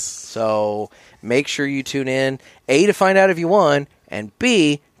 Yes. So make sure you tune in, A, to find out if you won, and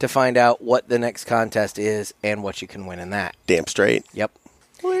B, to find out what the next contest is and what you can win in that. Damn straight. Yep.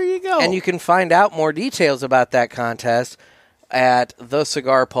 Well, there you go. And you can find out more details about that contest at The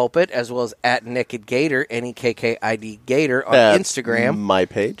Cigar Pulpit, as well as at Naked Gator, Nekkid Gator, on Instagram. My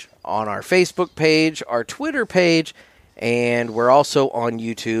page. On our Facebook page, our Twitter page, and we're also on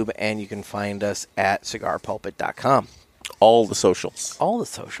YouTube, and you can find us at cigarpulpit.com. All the socials. All the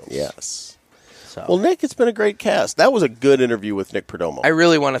socials. Yes. So. Well, Nick, it's been a great cast. That was a good interview with Nick Perdomo. I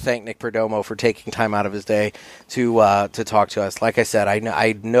really want to thank Nick Perdomo for taking time out of his day to talk to us. Like I said,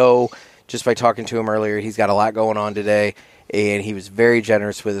 I know just by talking to him earlier, he's got a lot going on today, and he was very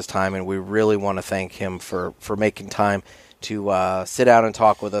generous with his time, and we really want to thank him for making time to sit down and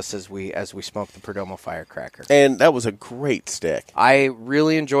talk with us as we smoke the Perdomo Firecracker. And that was a great stick. I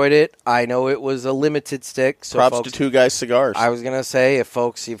really enjoyed it. I know it was a limited stick. So props folks, to Two Guys Cigars. I was going to say,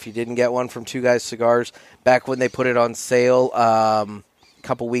 if you didn't get one from Two Guys Cigars, back when they put it on sale a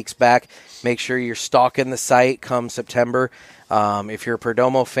couple weeks back, make sure you're stalking the site come September. If you're a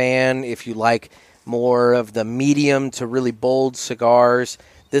Perdomo fan, if you like more of the medium to really bold cigars,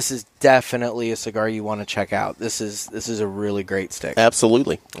 this is definitely a cigar you want to check out. This is a really great stick.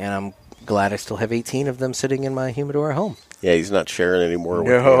 Absolutely. And I'm glad I still have 18 of them sitting in my humidor at home. Yeah, he's not sharing anymore with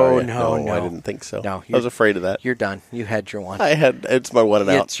No, you. No, I didn't think so. No, I was afraid of that. You're done. You had your one. It's my one and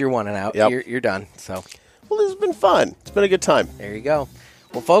out. It's your one and out. Yep. You're done. So, well, this has been fun. It's been a good time. There you go.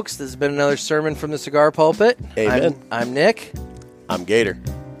 Well, folks, this has been another sermon from the Cigar Pulpit. Amen. I'm Nick. I'm Gator.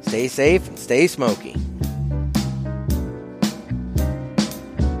 Stay safe and stay smoky.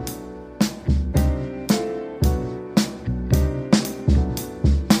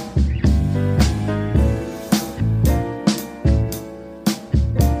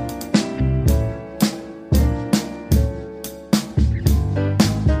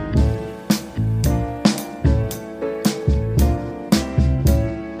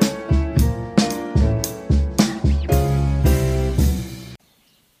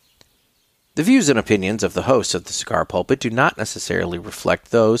 The views and opinions of the hosts of the Cigar Pulpit do not necessarily reflect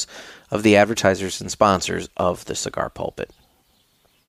those of the advertisers and sponsors of the Cigar Pulpit.